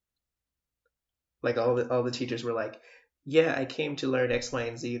left. Like all the teachers were like, yeah, I came to learn X, Y,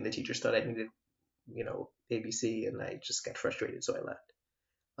 and Z, and the teachers thought I needed, ABC, and I just got frustrated, so I left.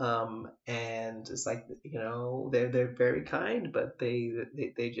 And it's like, they're very kind, but they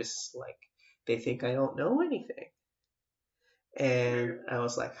just like, they think I don't know anything. And I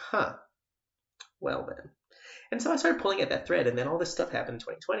was like, well then. And so I started pulling at that thread, and then all this stuff happened in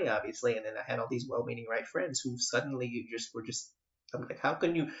 2020, obviously, and then I had all these well-meaning right friends who suddenly were just, I'm like, how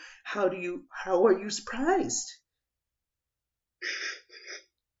are you surprised?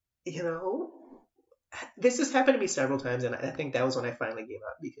 This has happened to me several times, and I think that was when I finally gave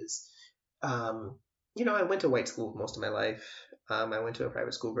up because, I went to white school most of my life. I went to a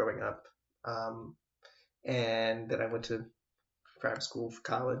private school growing up, and then I went to private school for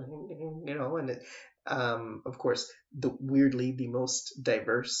college, and of course, weirdly, the most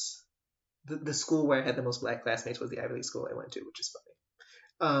diverse, the school where I had the most black classmates was the Ivy League school I went to, which is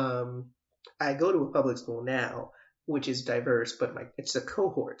funny. I go to a public school now, which is diverse, but it's a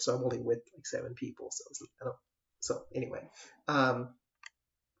cohort, so I'm only with like 7 people. So anyway,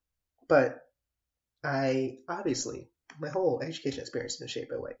 but I obviously my whole education experience has been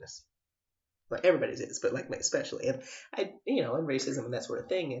shaped by whiteness. Like everybody's is, but like especially, and and racism and that sort of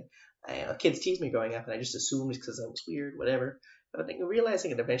thing. And kids teased me growing up, and I just assumed because I was weird, whatever. But I think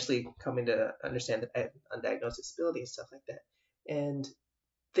realizing and eventually coming to understand that I had undiagnosed disability and stuff like that, and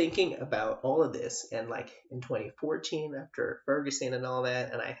thinking about all of this, and like in 2014 after Ferguson and all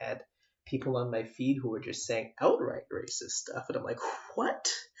that, and I had people on my feed who were just saying outright racist stuff, and I'm like,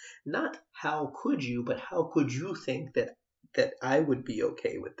 what? Not how could you, but how could you think that I would be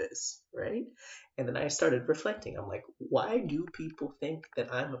okay with this, right? And then I started reflecting. I'm like, why do people think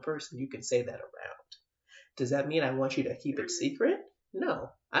that I'm a person you can say that around? Does that mean I want you to keep it secret?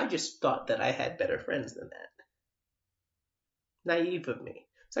 No, I just thought that I had better friends than that. Naive of me.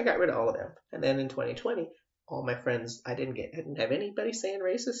 So I got rid of all of them. And then in 2020, all my friends, I didn't have anybody saying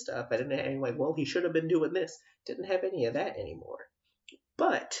racist stuff. I didn't have any like, well, he should have been doing this. Didn't have any of that anymore.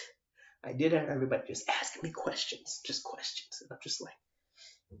 But I did have everybody just asking me questions, just questions. And I'm just like,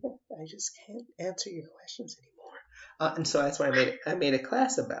 I just can't answer your questions anymore. And so that's why I made a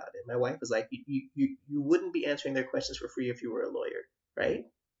class about it. My wife was like, you wouldn't be answering their questions for free if you were a lawyer, right?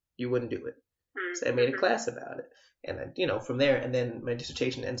 You wouldn't do it. So I made a class about it. And then, from there, and then my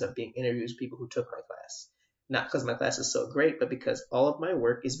dissertation ends up being interviews with people who took my class. Not because my class is so great, but because all of my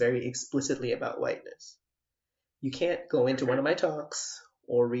work is very explicitly about whiteness. You can't go into one of my talks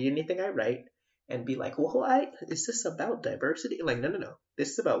or read anything I write and be like, well, is this about diversity? Like, no.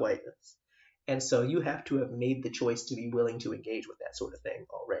 This is about whiteness. And so you have to have made the choice to be willing to engage with that sort of thing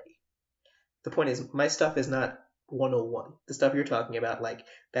already. The point is, my stuff is not 101. The stuff you're talking about, like,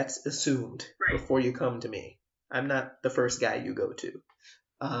 that's assumed Right. before you come to me. I'm not the first guy you go to.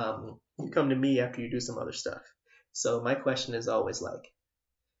 You come to me after you do some other stuff. So my question is always like,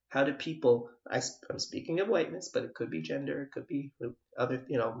 how do people, I'm speaking of whiteness, but it could be gender, it could be other,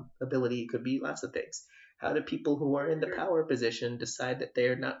 ability, it could be lots of things. How do people who are in the power position decide that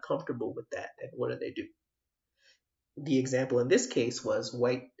they're not comfortable with that, and what do they do? The example in this case was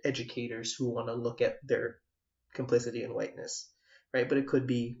white educators who want to look at their complicity in whiteness, right? But it could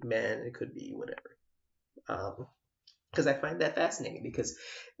be men, it could be whatever. Because I find that fascinating, because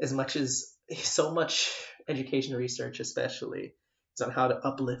as much as so much education research, especially, is on how to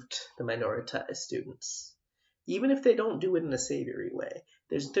uplift the minoritized students, even if they don't do it in a savory way,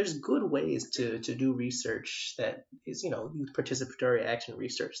 there's good ways to do research that is, youth participatory action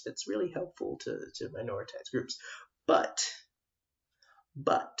research that's really helpful to minoritized groups. But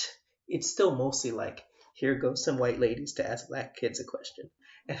it's still mostly like, here goes some white ladies to ask black kids a question.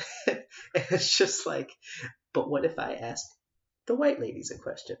 And it's just like, but what if I ask the white ladies a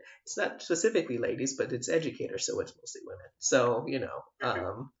question? It's not specifically ladies, but it's educators, so it's mostly women. So,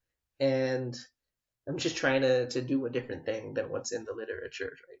 and I'm just trying to do a different thing than what's in the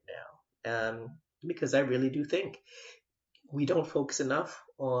literature right now. Because I really do think we don't focus enough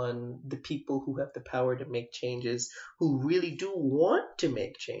on the people who have the power to make changes, who really do want to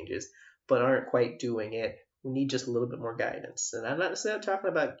make changes, but aren't quite doing it. We need just a little bit more guidance. And I'm not necessarily talking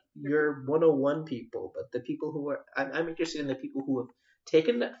about your 101 people, but the people who are, I'm interested in the people who have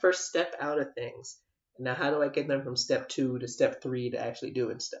taken that first step out of things. Now, how do I get them from step 2 to step 3 to actually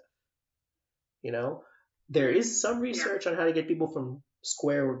doing stuff? There is some research on how to get people from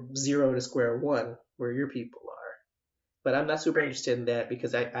square 0 to square 1, where your people are. But I'm not super interested in that,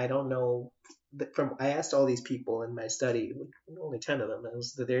 because I don't know. I asked all these people in my study, only 10 of them, and it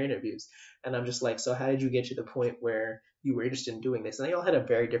was their interviews, and I'm just like, so how did you get to the point where you were interested in doing this? And they all had a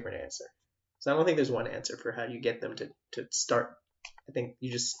very different answer. So I don't think there's one answer for how you get them to start. I think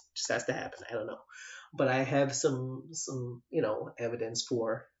you just has to happen. I don't know, but I have some evidence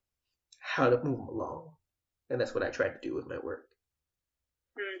for how to move them along, and that's what I tried to do with my work.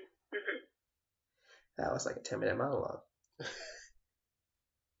 Mm-hmm. That was like a 10-minute monologue.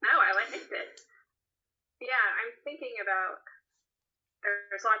 No, I liked it. Yeah, I'm thinking about,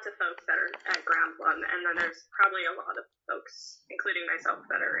 there's lots of folks that are at ground 1, and then there's probably a lot of folks, including myself,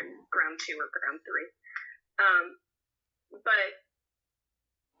 that are in ground 2 or ground 3. But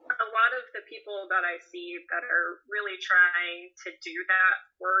a lot of the people that I see that are really trying to do that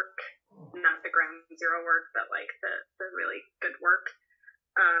work, not the ground 0 work, but like the really good work,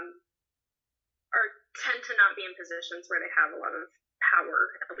 tend to not be in positions where they have a lot of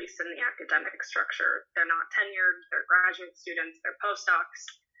power, at least in the academic structure. They're not tenured, they're graduate students, they're postdocs.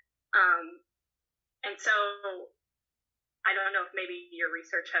 And so I don't know if maybe your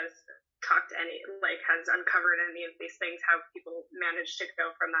research has has uncovered any of these things, how people manage to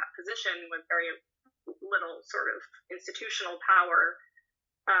go from that position with very little sort of institutional power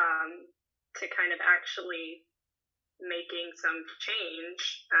to kind of actually making some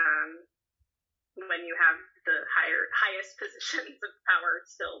change when you have the highest positions of power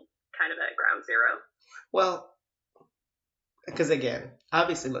still kind of at ground 0. Well, because again,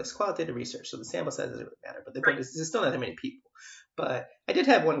 obviously, it's qualitative research, so the sample size doesn't really matter. But the point is, there's still not that many people. But I did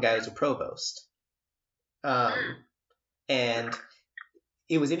have one guy who's a provost, and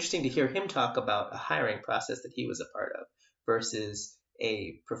it was interesting to hear him talk about a hiring process that he was a part of versus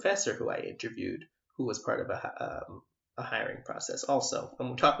a professor who I interviewed who was part of a hiring process also. And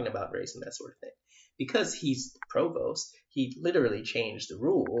we're talking about race and that sort of thing. Because he's the provost, he literally changed the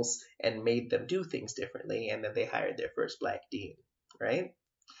rules and made them do things differently, and then they hired their first black dean, right?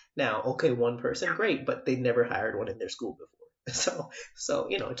 Now, okay, one person, great, but they never hired one in their school before. So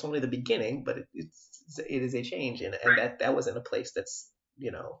it's only the beginning, but it is a change, and that was in a place that's,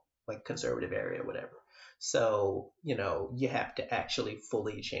 like conservative area, whatever. So, you have to actually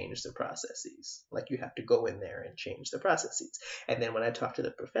fully change the processes. Like, you have to go in there and change the processes. And then when I talked to the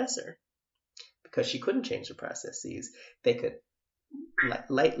professor, because she couldn't change the processes, they could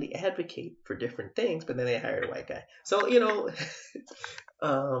lightly advocate for different things, but then they hired a white guy. So, you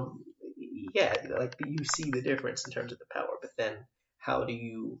see the difference in terms of the power, but then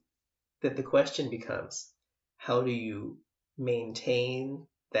the question becomes, how do you maintain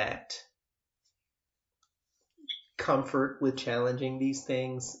that comfort with challenging these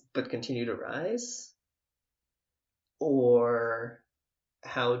things, but continue to rise? Or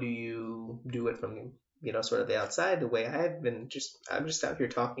how do you do it from, sort of the outside, the way I'm just out here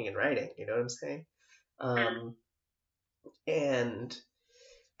talking and writing, you know what I'm saying? And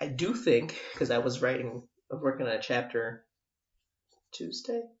I do think, because I was writing working on a chapter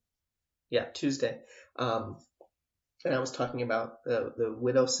Tuesday. Yeah, Tuesday. And I was talking about the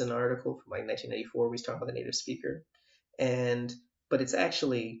Widowson article from like 1994. We was talking about the native speaker, but it's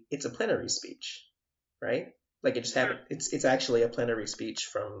a plenary speech, right? Like it just happened. It's actually a plenary speech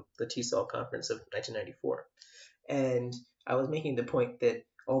from the TESOL conference of 1994. And I was making the point that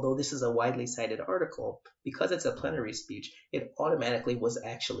although this is a widely cited article, because it's a plenary speech, it automatically was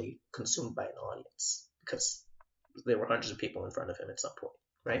actually consumed by an audience because there were hundreds of people in front of him at some point,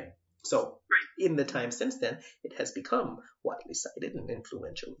 right? So in the time since then, it has become widely cited and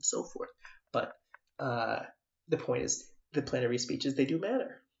influential and so forth. But the point is, the plenary speeches, they do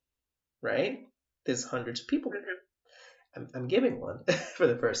matter, right? There's hundreds of people there. I'm giving one for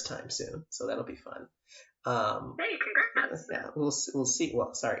the first time soon, so that'll be fun. Hey, congrats. Yeah, we'll see.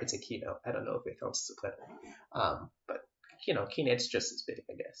 Well, sorry, it's a keynote. I don't know if it counts as a plenary. But keynote's just as big,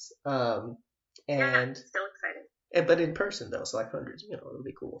 I guess. And still excited. But in person though, so like hundreds, it'll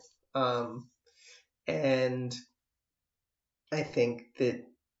be cool. And I think that,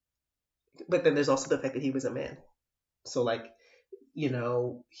 but then there's also the fact that he was a man. So like,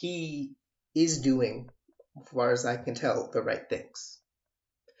 he is doing, as far as I can tell, the right things.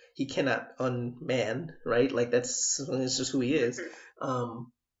 He cannot unman, right? Like it's just who he is.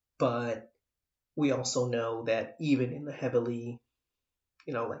 But we also know that even in the heavily,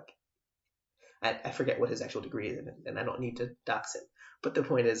 like, I forget what his actual degree is, and I don't need to dox him. But the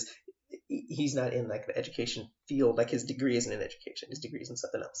point is, he's not in like the education field. Like his degree isn't in education. His degree is in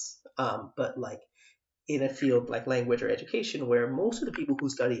something else. But like in a field like language or education, where most of the people who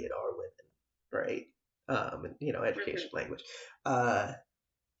study it are women, right? Education, language.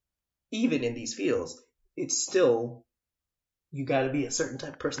 Even in these fields, it's still, you got to be a certain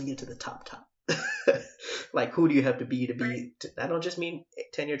type of person to get to the top. Like, who do you have to be? I don't just mean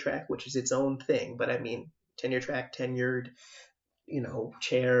tenure track, which is its own thing, but I mean tenure track, tenured,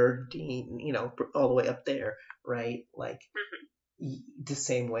 chair, dean, all the way up there, right? Like, the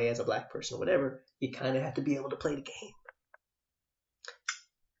same way as a black person or whatever, you kind of have to be able to play the game.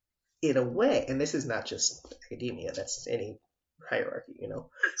 In a way, and this is not just academia, that's any hierarchy,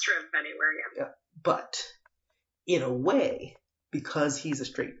 That's true of anywhere, yeah. But in a way, because he's a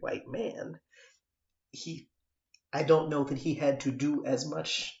straight white man, I don't know that he had to do as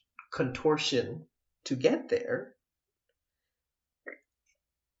much contortion to get there.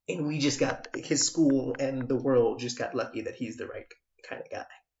 And we just got, his school and the world just got lucky that he's the right kind of guy.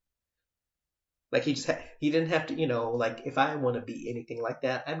 Like he didn't have to, like if I want to be anything like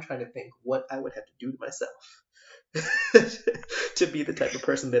that, I'm trying to think what I would have to do to myself to be the type of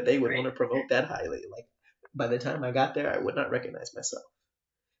person that they would want to promote that highly. Like by the time I got there, I would not recognize myself,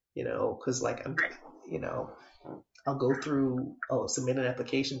 because like I'll go through, submit an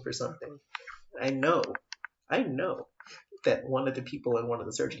application for something. I know that one of the people in one of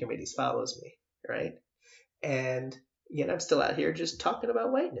the search committees follows me, right? And yet I'm still out here just talking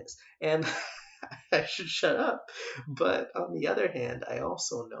about whiteness. And I should shut up. But on the other hand, I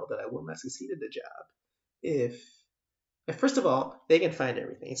also know that I will not succeed at the job if first of all, they can find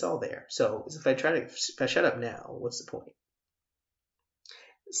everything. It's all there. So if I shut up now, what's the point?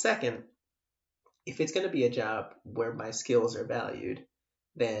 Second, if it's going to be a job where my skills are valued,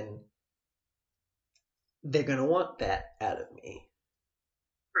 then they're going to want that out of me.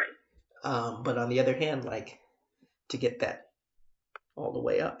 Right. But on the other hand, like, to get that all the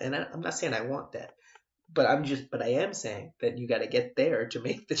way up, and I'm not saying I want that, but I am saying that you got to get there to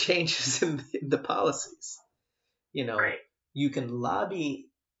make the changes in the policies. Right. You can lobby,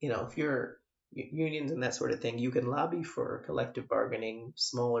 if you're unions and that sort of thing, you can lobby for collective bargaining,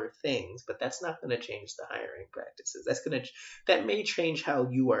 smaller things, but that's not going to change the hiring practices. That may change how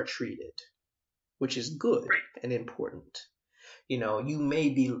you are treated, which is good and important.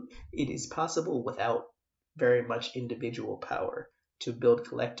 It is possible without very much individual power to build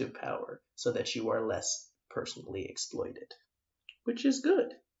collective power so that you are less personally exploited, which is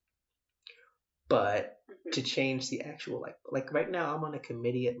good. But to change the actual, like right now I'm on a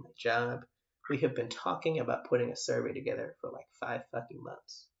committee at my job. We have been talking about putting a survey together for like 5 fucking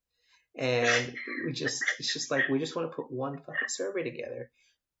months. And we just want to put one fucking survey together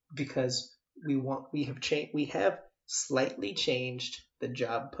because we have slightly changed the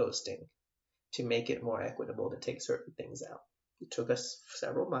job posting to make it more equitable, to take certain things out. It took us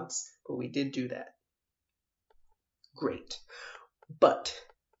several months, but we did do that. Great. But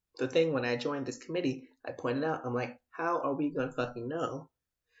the thing, when I joined this committee, I pointed out, I'm like, how are we going to fucking know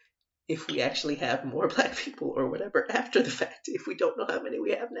if we actually have more black people or whatever after the fact, if we don't know how many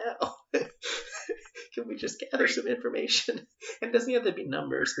we have now? Can we just gather some information? And it doesn't have to be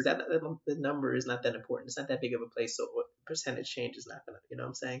numbers, because the number is not that important. It's not that big of a place, so what percentage change is not gonna, you know what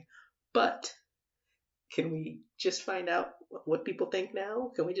I'm saying? But can we just find out what people think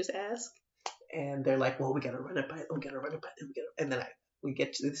now? Can we just ask? And they're like, well, we gotta run it by them, and then we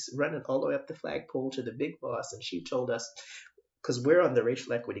get to this, run it all the way up the flagpole to the big boss, and she told us, because we're on the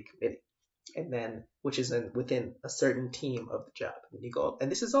racial equity committee, and then which is within a certain team of the job, and you go,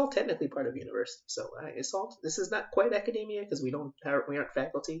 and this is all technically part of university, so this is not quite academia, because we aren't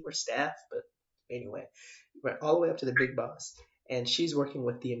faculty, we're staff, but anyway, we're all the way up to the big boss, and she's working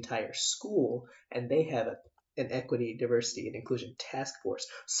with the entire school, and they have an equity, diversity, and inclusion task force.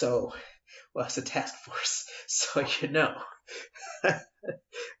 So, well, it's a task force, so that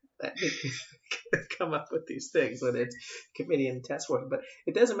they can come up with these things, whether it's committee and task force. But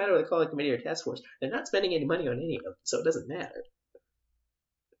it doesn't matter whether they call it committee or task force. They're not spending any money on any of them, so it doesn't matter.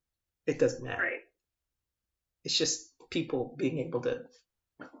 It doesn't matter. Right. It's just people being able to.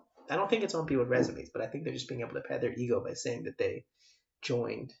 I don't think it's on people's resumes, but I think they're just being able to pad their ego by saying that they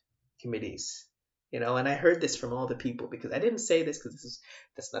joined committees. And I heard this from all the people, because I didn't say this because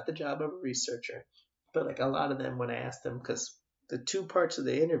that's not the job of a researcher, but like a lot of them, when I asked them, because the two parts of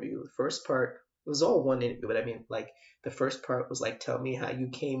the interview, the first part was all one interview, but I mean, like the first part was like, tell me how you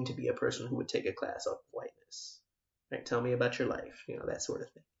came to be a person who would take a class on whiteness, right? Tell me about your life, that sort of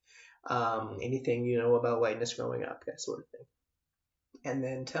thing. Anything you know about whiteness growing up, that sort of thing. And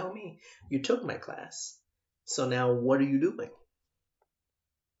then tell me, you took my class, so now what are you doing,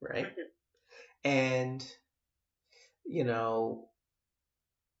 right? And,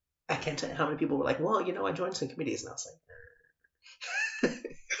 I can't tell you how many people were like, well, I joined some committees. And I was like,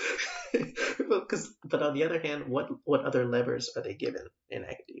 but on the other hand, what other levers are they given in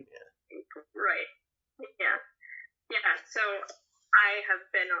academia? Right. Yeah. Yeah. So I have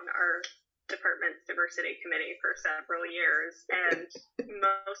been on our department's diversity committee for several years, and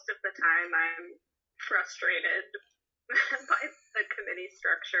most of the time I'm frustrated by the committee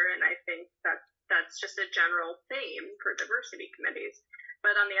structure, and I think that's just a general theme for diversity committees.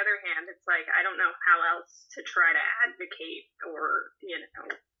 But on the other hand, it's like, I don't know how else to try to advocate or,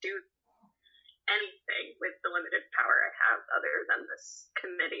 do anything with the limited power I have other than this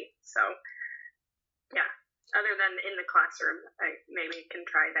committee. So, yeah, other than in the classroom, I maybe can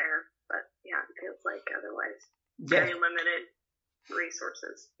try there. But, yeah, it feels like otherwise very limited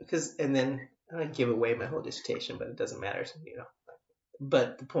resources. And then I give away my whole dissertation, but it doesn't matter,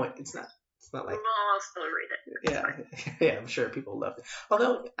 But the point, it's not like. I'll still read it. Yeah, I'm sure people love it.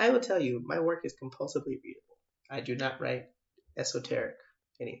 Although I will tell you, my work is compulsively readable. I do not write esoteric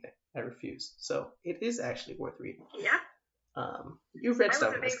anything. I refuse. So it is actually worth reading. Yeah. You've read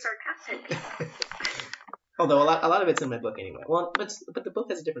stuff. I wasn't being sarcastic. Although a lot of it's in my book anyway. Well, but the book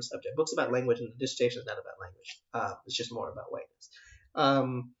has a different subject. Book's about language, and the dissertation is not about language. It's just more about whiteness.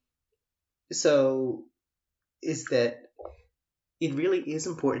 So is that it really is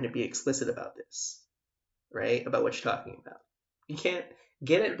important to be explicit about this, right? About what you're talking about. You can't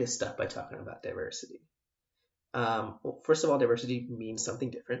get at this stuff by talking about diversity. Well, first of all, diversity means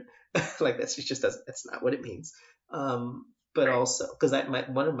something different. Like that's not what it means. But also, because I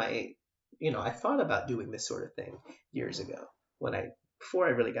thought about doing this sort of thing years ago before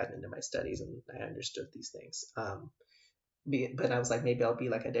I really got into my studies and I understood these things. But I was like, maybe I'll be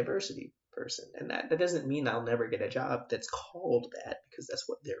like a diversity person, and that doesn't mean I'll never get a job that's called that, because that's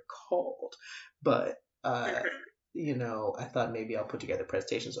what they're called. But I thought maybe I'll put together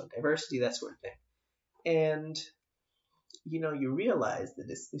presentations on diversity, that sort of thing. And you realize that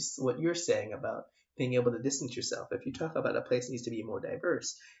this what you're saying about being able to distance yourself. If you talk about a place needs to be more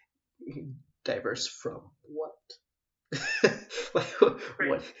diverse from what? Like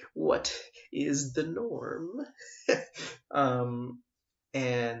what is the norm?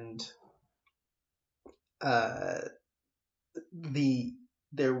 And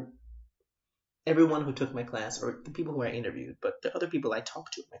everyone who took my class, or the people who I interviewed, but the other people I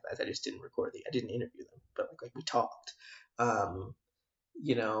talked to in my class, I just didn't I didn't interview them, but like we talked.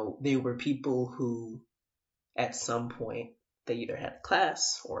 They were people who at some point they either had a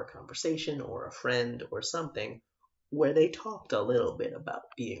class or a conversation or a friend or something where they talked a little bit about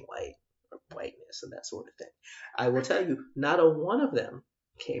being white or whiteness and that sort of thing. I will tell you, not a one of them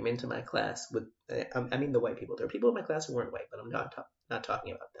came into my class with, I mean the white people. There were people in my class who weren't white, but I'm not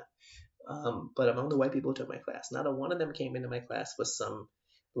talking about them. But among the white people who took my class, not a one of them came into my class with some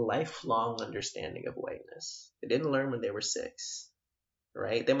lifelong understanding of whiteness. They didn't learn when they were 6,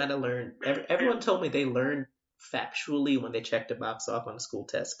 right? They might have learned, everyone told me they learned factually when they checked a box off on a school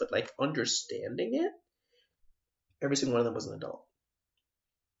test, but like understanding it, every single one of them was an adult.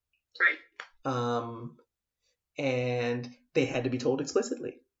 Right. and they had to be told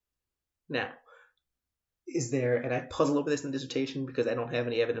explicitly. Now, is there, and I puzzle over this in the dissertation because I don't have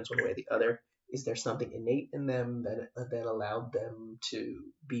any evidence one way or the other, is there something innate in them that allowed them to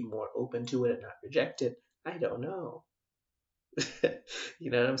be more open to it and not reject it? I don't know.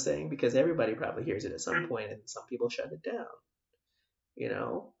 You know what I'm saying? Because everybody probably hears it at some point, and some people shut it down. You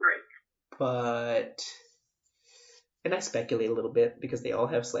know? Right. But, and I speculate a little bit because they all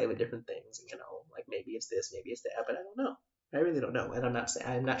have slightly different things. You know, like maybe it's this, maybe it's that, but I don't know. I really don't know, and I'm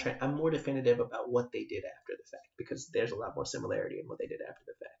not trying. I'm more definitive about what they did after the fact because there's a lot more similarity in what they did after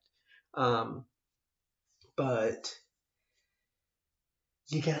the fact. But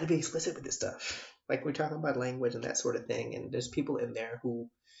you gotta be explicit with this stuff. Like we're talking about language and that sort of thing, and there's people in there who,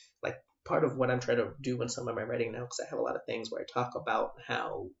 like, part of what I'm trying to do in some of my writing now, because I have a lot of things where I talk about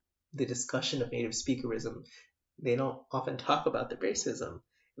how the discussion of native speakerism, they don't often talk about the racism,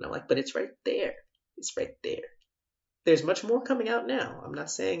 and I'm like, but it's right there. It's right there. There's much more coming out now. I'm not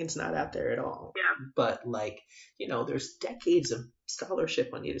saying it's not out there at all. Yeah. But, like, you know, there's decades of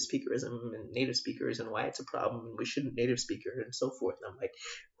scholarship on native speakerism and native speakers and why it's a problem and we shouldn't native speaker and so forth. And I'm like,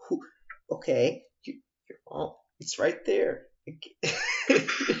 okay, you're all, it's right there.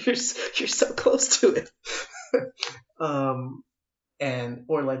 you're so close to it. And,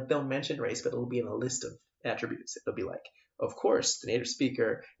 or like they'll mention race, but it'll be in a list of attributes. It'll be like, of course, the native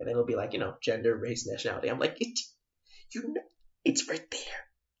speaker, and then it'll be like, you know, gender, race, nationality. I'm like, you know, it's right there.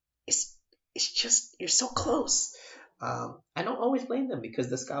 It's just, you're so close. I don't always blame them because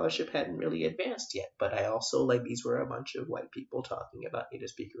the scholarship hadn't really advanced yet, but I also, like, these were a bunch of white people talking about native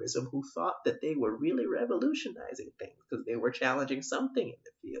speakerism who thought that they were really revolutionizing things because they were challenging something in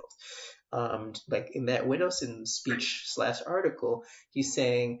the field. Like in that Widdowson speech / article, he's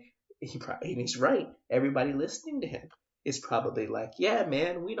saying, he's right, everybody listening to him is probably like, yeah,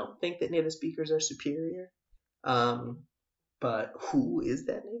 man, we don't think that native speakers are superior. But who is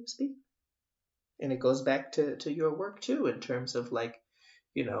that native speaker? And it goes back to your work too, in terms of like,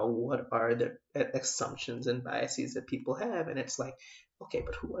 you know, what are the assumptions and biases that people have? And it's like, okay,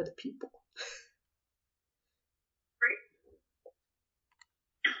 but who are the people? Right.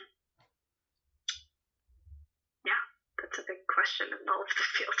 Yeah, that's a big question in all of the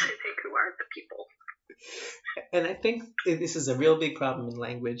fields, I think, who are the people? And I think this is a real big problem in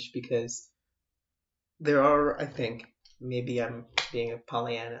language because there are, I think, maybe I'm being a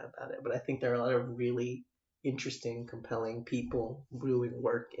Pollyanna about it, but I think there are a lot of really interesting, compelling people doing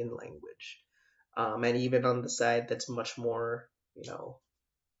work in language. And even on the side that's much more, you know,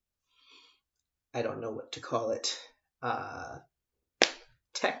 I don't know what to call it,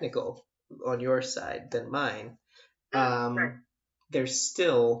 technical on your side than mine. They're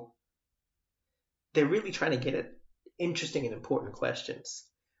really trying to get at interesting and important questions.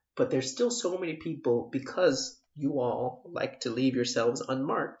 But there's still so many people, because you all like to leave yourselves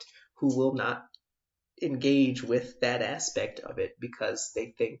unmarked, who will not engage with that aspect of it because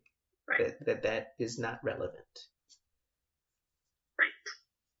they think that is not relevant. Right.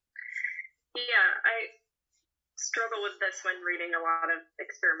 Yeah, I struggle with this when reading a lot of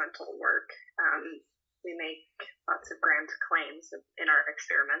experimental work. We make lots of grand claims in our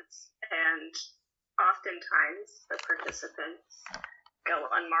experiments, and oftentimes the participants go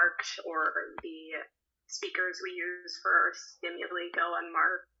unmarked, or the speakers we use for our stimuli go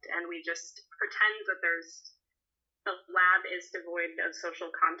unmarked, and we just pretend that the lab is devoid of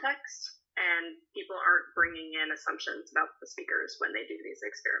social context, and people aren't bringing in assumptions about the speakers when they do these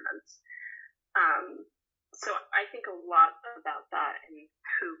experiments. So I think a lot about that and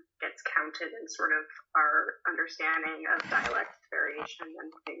who gets counted in sort of our understanding of dialect variation and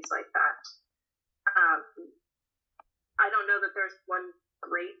things like that. I don't know that there's one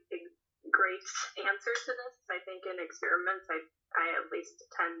great answer to this. I think in experiments, I at least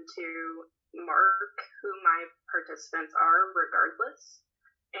tend to mark who my participants are regardless,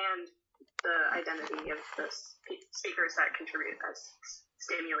 and the identity of the speakers that contribute as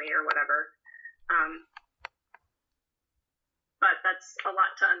stimuli or whatever. But that's a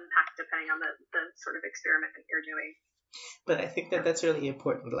lot to unpack depending on the sort of experiment that you're doing. But I think that that's really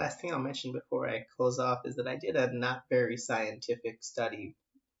important. The last thing I'll mention before I close off is that I did a not very scientific study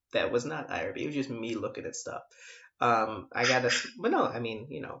that was not IRB. It was just me looking at stuff. But no, I mean,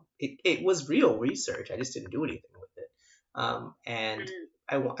 you know, it was real research. I just didn't do anything with it. And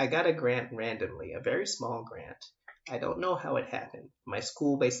I got a grant randomly, a very small grant. I don't know how it happened. My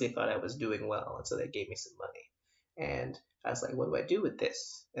school basically thought I was doing well, and so they gave me some money. And I was like, what do I do with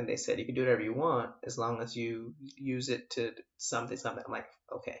this? And they said, you can do whatever you want as long as you use it to something. I'm like,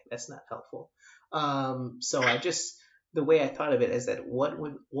 okay, that's not helpful. So the way I thought of it is that what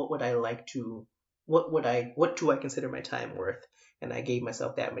would I like to what do I consider my time worth? And I gave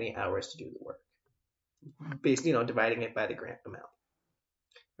myself that many hours to do the work, based, dividing it by the grant amount,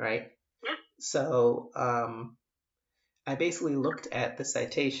 right? Yeah. So I basically looked at the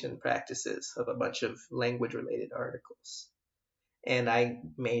citation practices of a bunch of language related articles, and I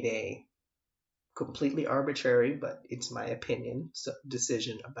made a completely arbitrary, but it's my opinion,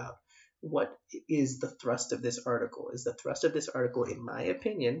 decision about what is the thrust of this article. Is the thrust of this article, in my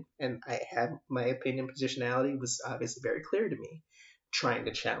opinion, and I have my opinion, positionality was obviously very clear to me, trying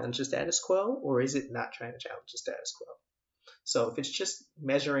to challenge the status quo, or is it not trying to challenge the status quo? So if it's just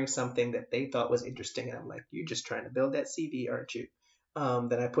measuring something that they thought was interesting, and I'm like, you're just trying to build that CV, aren't you?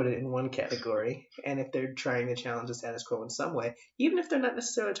 Then I put it in one category. And if they're trying to challenge the status quo in some way, even if they're not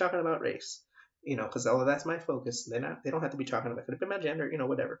necessarily talking about race, because all of that's my focus, they don't have to be talking about, could have been my gender,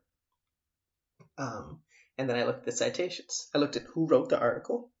 whatever. And then I looked at the citations. I looked at who wrote the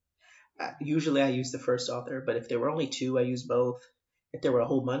article. Usually I use the first author, but if there were only two, I use both. If there were a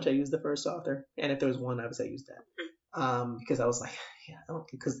whole bunch, I used the first author. And if there was one, obviously I used that. Because I was like,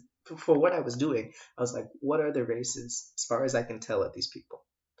 because for what I was doing, I was like, what are the races, as far as I can tell, of these people?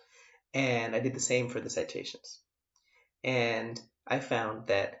 And I did the same for the citations. And I found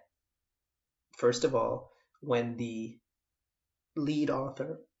that, first of all, when the lead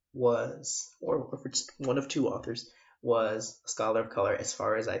author was, or if it's one of two authors, was a scholar of color, as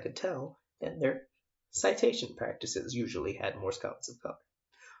far as I could tell, then their citation practices usually had more scholars of color.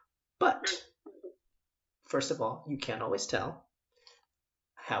 But, first of all, you can't always tell.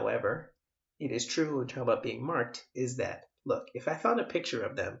 However, it is true, when talking about being marked, is that, look, if I found a picture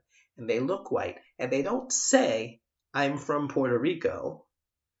of them and they look white and they don't say, I'm from Puerto Rico,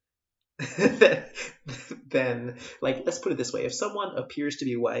 then, like, let's put it this way. If someone appears to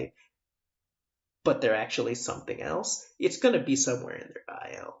be white, but they're actually something else, it's going to be somewhere in their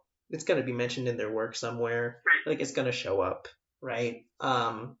bio. It's going to be mentioned in their work somewhere. Like, it's going to show up, right?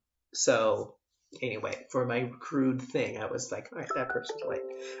 So anyway, for my crude thing, I was like, all right, that person's white.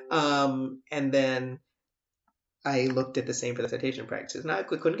 And then I looked at the same for the citation practices. Now, I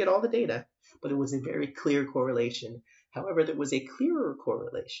couldn't get all the data, but it was a very clear correlation. However, there was a clearer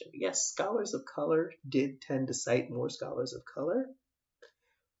correlation. Yes, scholars of color did tend to cite more scholars of color,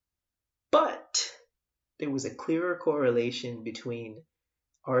 but there was a clearer correlation between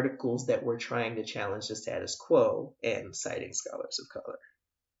articles that were trying to challenge the status quo and citing scholars of color.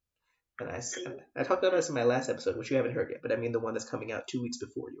 And I talked about this in my last episode, which you haven't heard yet, but I mean the one that's coming out 2 weeks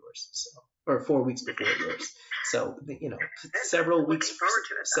before yours, or 4 weeks before yours. So, several weeks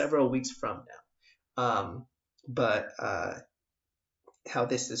from now. But how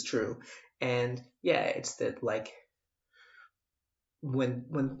this is true. And yeah, it's that, like, when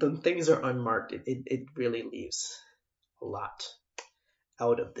the things are unmarked, it really leaves a lot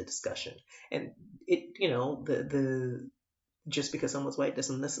out of the discussion. And the just because someone's white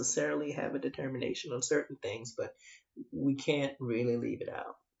doesn't necessarily have a determination on certain things, but we can't really leave it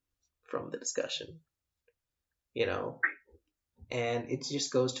out from the discussion, and it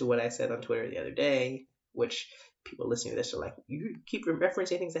just goes to what I said on Twitter the other day, which people listening to this are like, you keep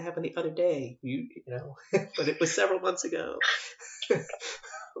referencing things that happened the other day, but it was several months ago.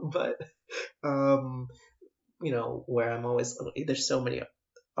 But where I'm always, there's so many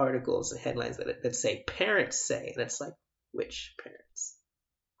articles and headlines that say parents say, and it's like, which parents?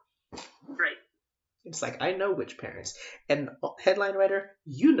 Right. It's like, I know which parents. And headline writer,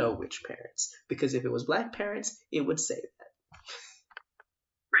 you know which parents. Because if it was black parents, it would say that.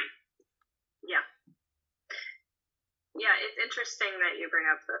 Right. Yeah. Yeah, it's interesting that you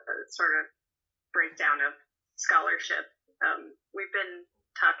bring up the sort of breakdown of scholarship. We've been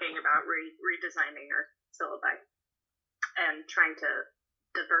talking about redesigning our syllabi and trying to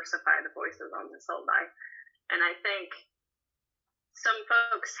diversify the voices on the syllabi. And I think some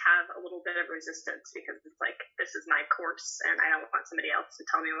folks have a little bit of resistance because it's like, this is my course and I don't want somebody else to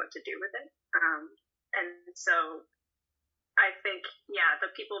tell me what to do with it. And so I think, yeah, the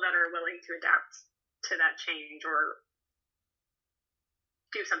people that are willing to adapt to that change or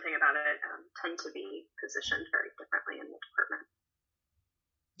do something about it tend to be positioned very differently in the department.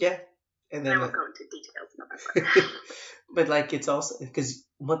 Yeah. And then I won't go into details about that. But, like, it's also because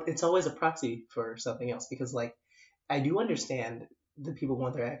it's always a proxy for something else, because, like, I do understand that people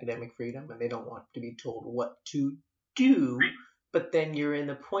want their academic freedom and they don't want to be told what to do, but then you're in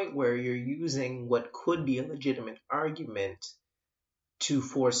the point where you're using what could be a legitimate argument to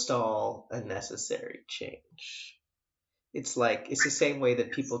forestall a necessary change. It's like, it's the same way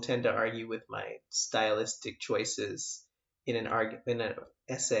that people tend to argue with my stylistic choices in an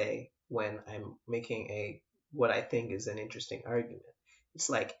essay when I'm making what I think is an interesting argument. It's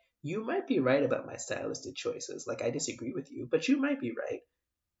like, you might be right about my stylistic choices. Like, I disagree with you, but you might be right.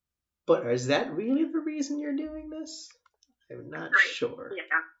 But is that really the reason you're doing this? I'm not sure. Yeah.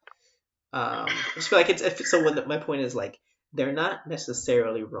 I just feel like so. My point is, like, they're not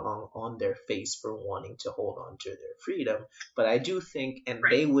necessarily wrong on their face for wanting to hold on to their freedom, but I do think, and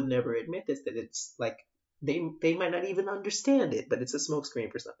they would never admit this, that it's like they might not even understand it, but it's a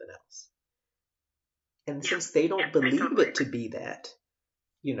smokescreen for something else. And since they don't believe it to be that,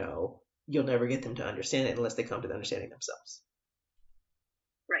 you'll never get them to understand it unless they come to the understanding themselves.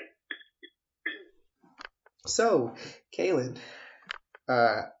 Right. So, Kaylin,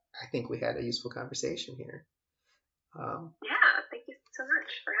 I think we had a useful conversation here. Yeah, thank you so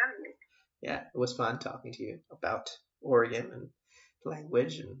much for having me. Yeah, it was fun talking to you about Oregon and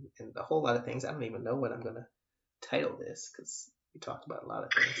language and a whole lot of things. I don't even know what I'm going to title this because we talked about a lot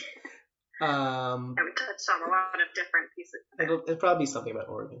of things. And we touched on a lot of different pieces. It'll probably be something about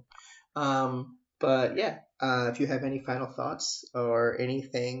Oregon. But yeah, if you have any final thoughts or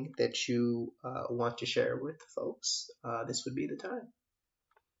anything that you want to share with folks, this would be the time.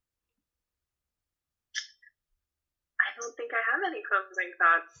 I don't think I have any closing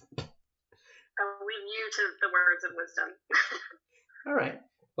thoughts. I'll leave you to the words of wisdom. All right.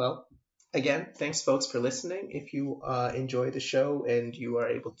 Well, again, thanks, folks, for listening. If you enjoy the show and you are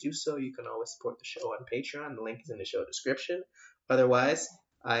able to do so, you can always support the show on Patreon. The link is in the show description. Otherwise,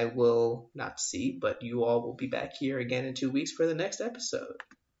 I will not see, but you all will be back here again in 2 weeks for the next episode.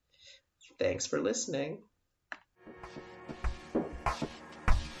 Thanks for listening.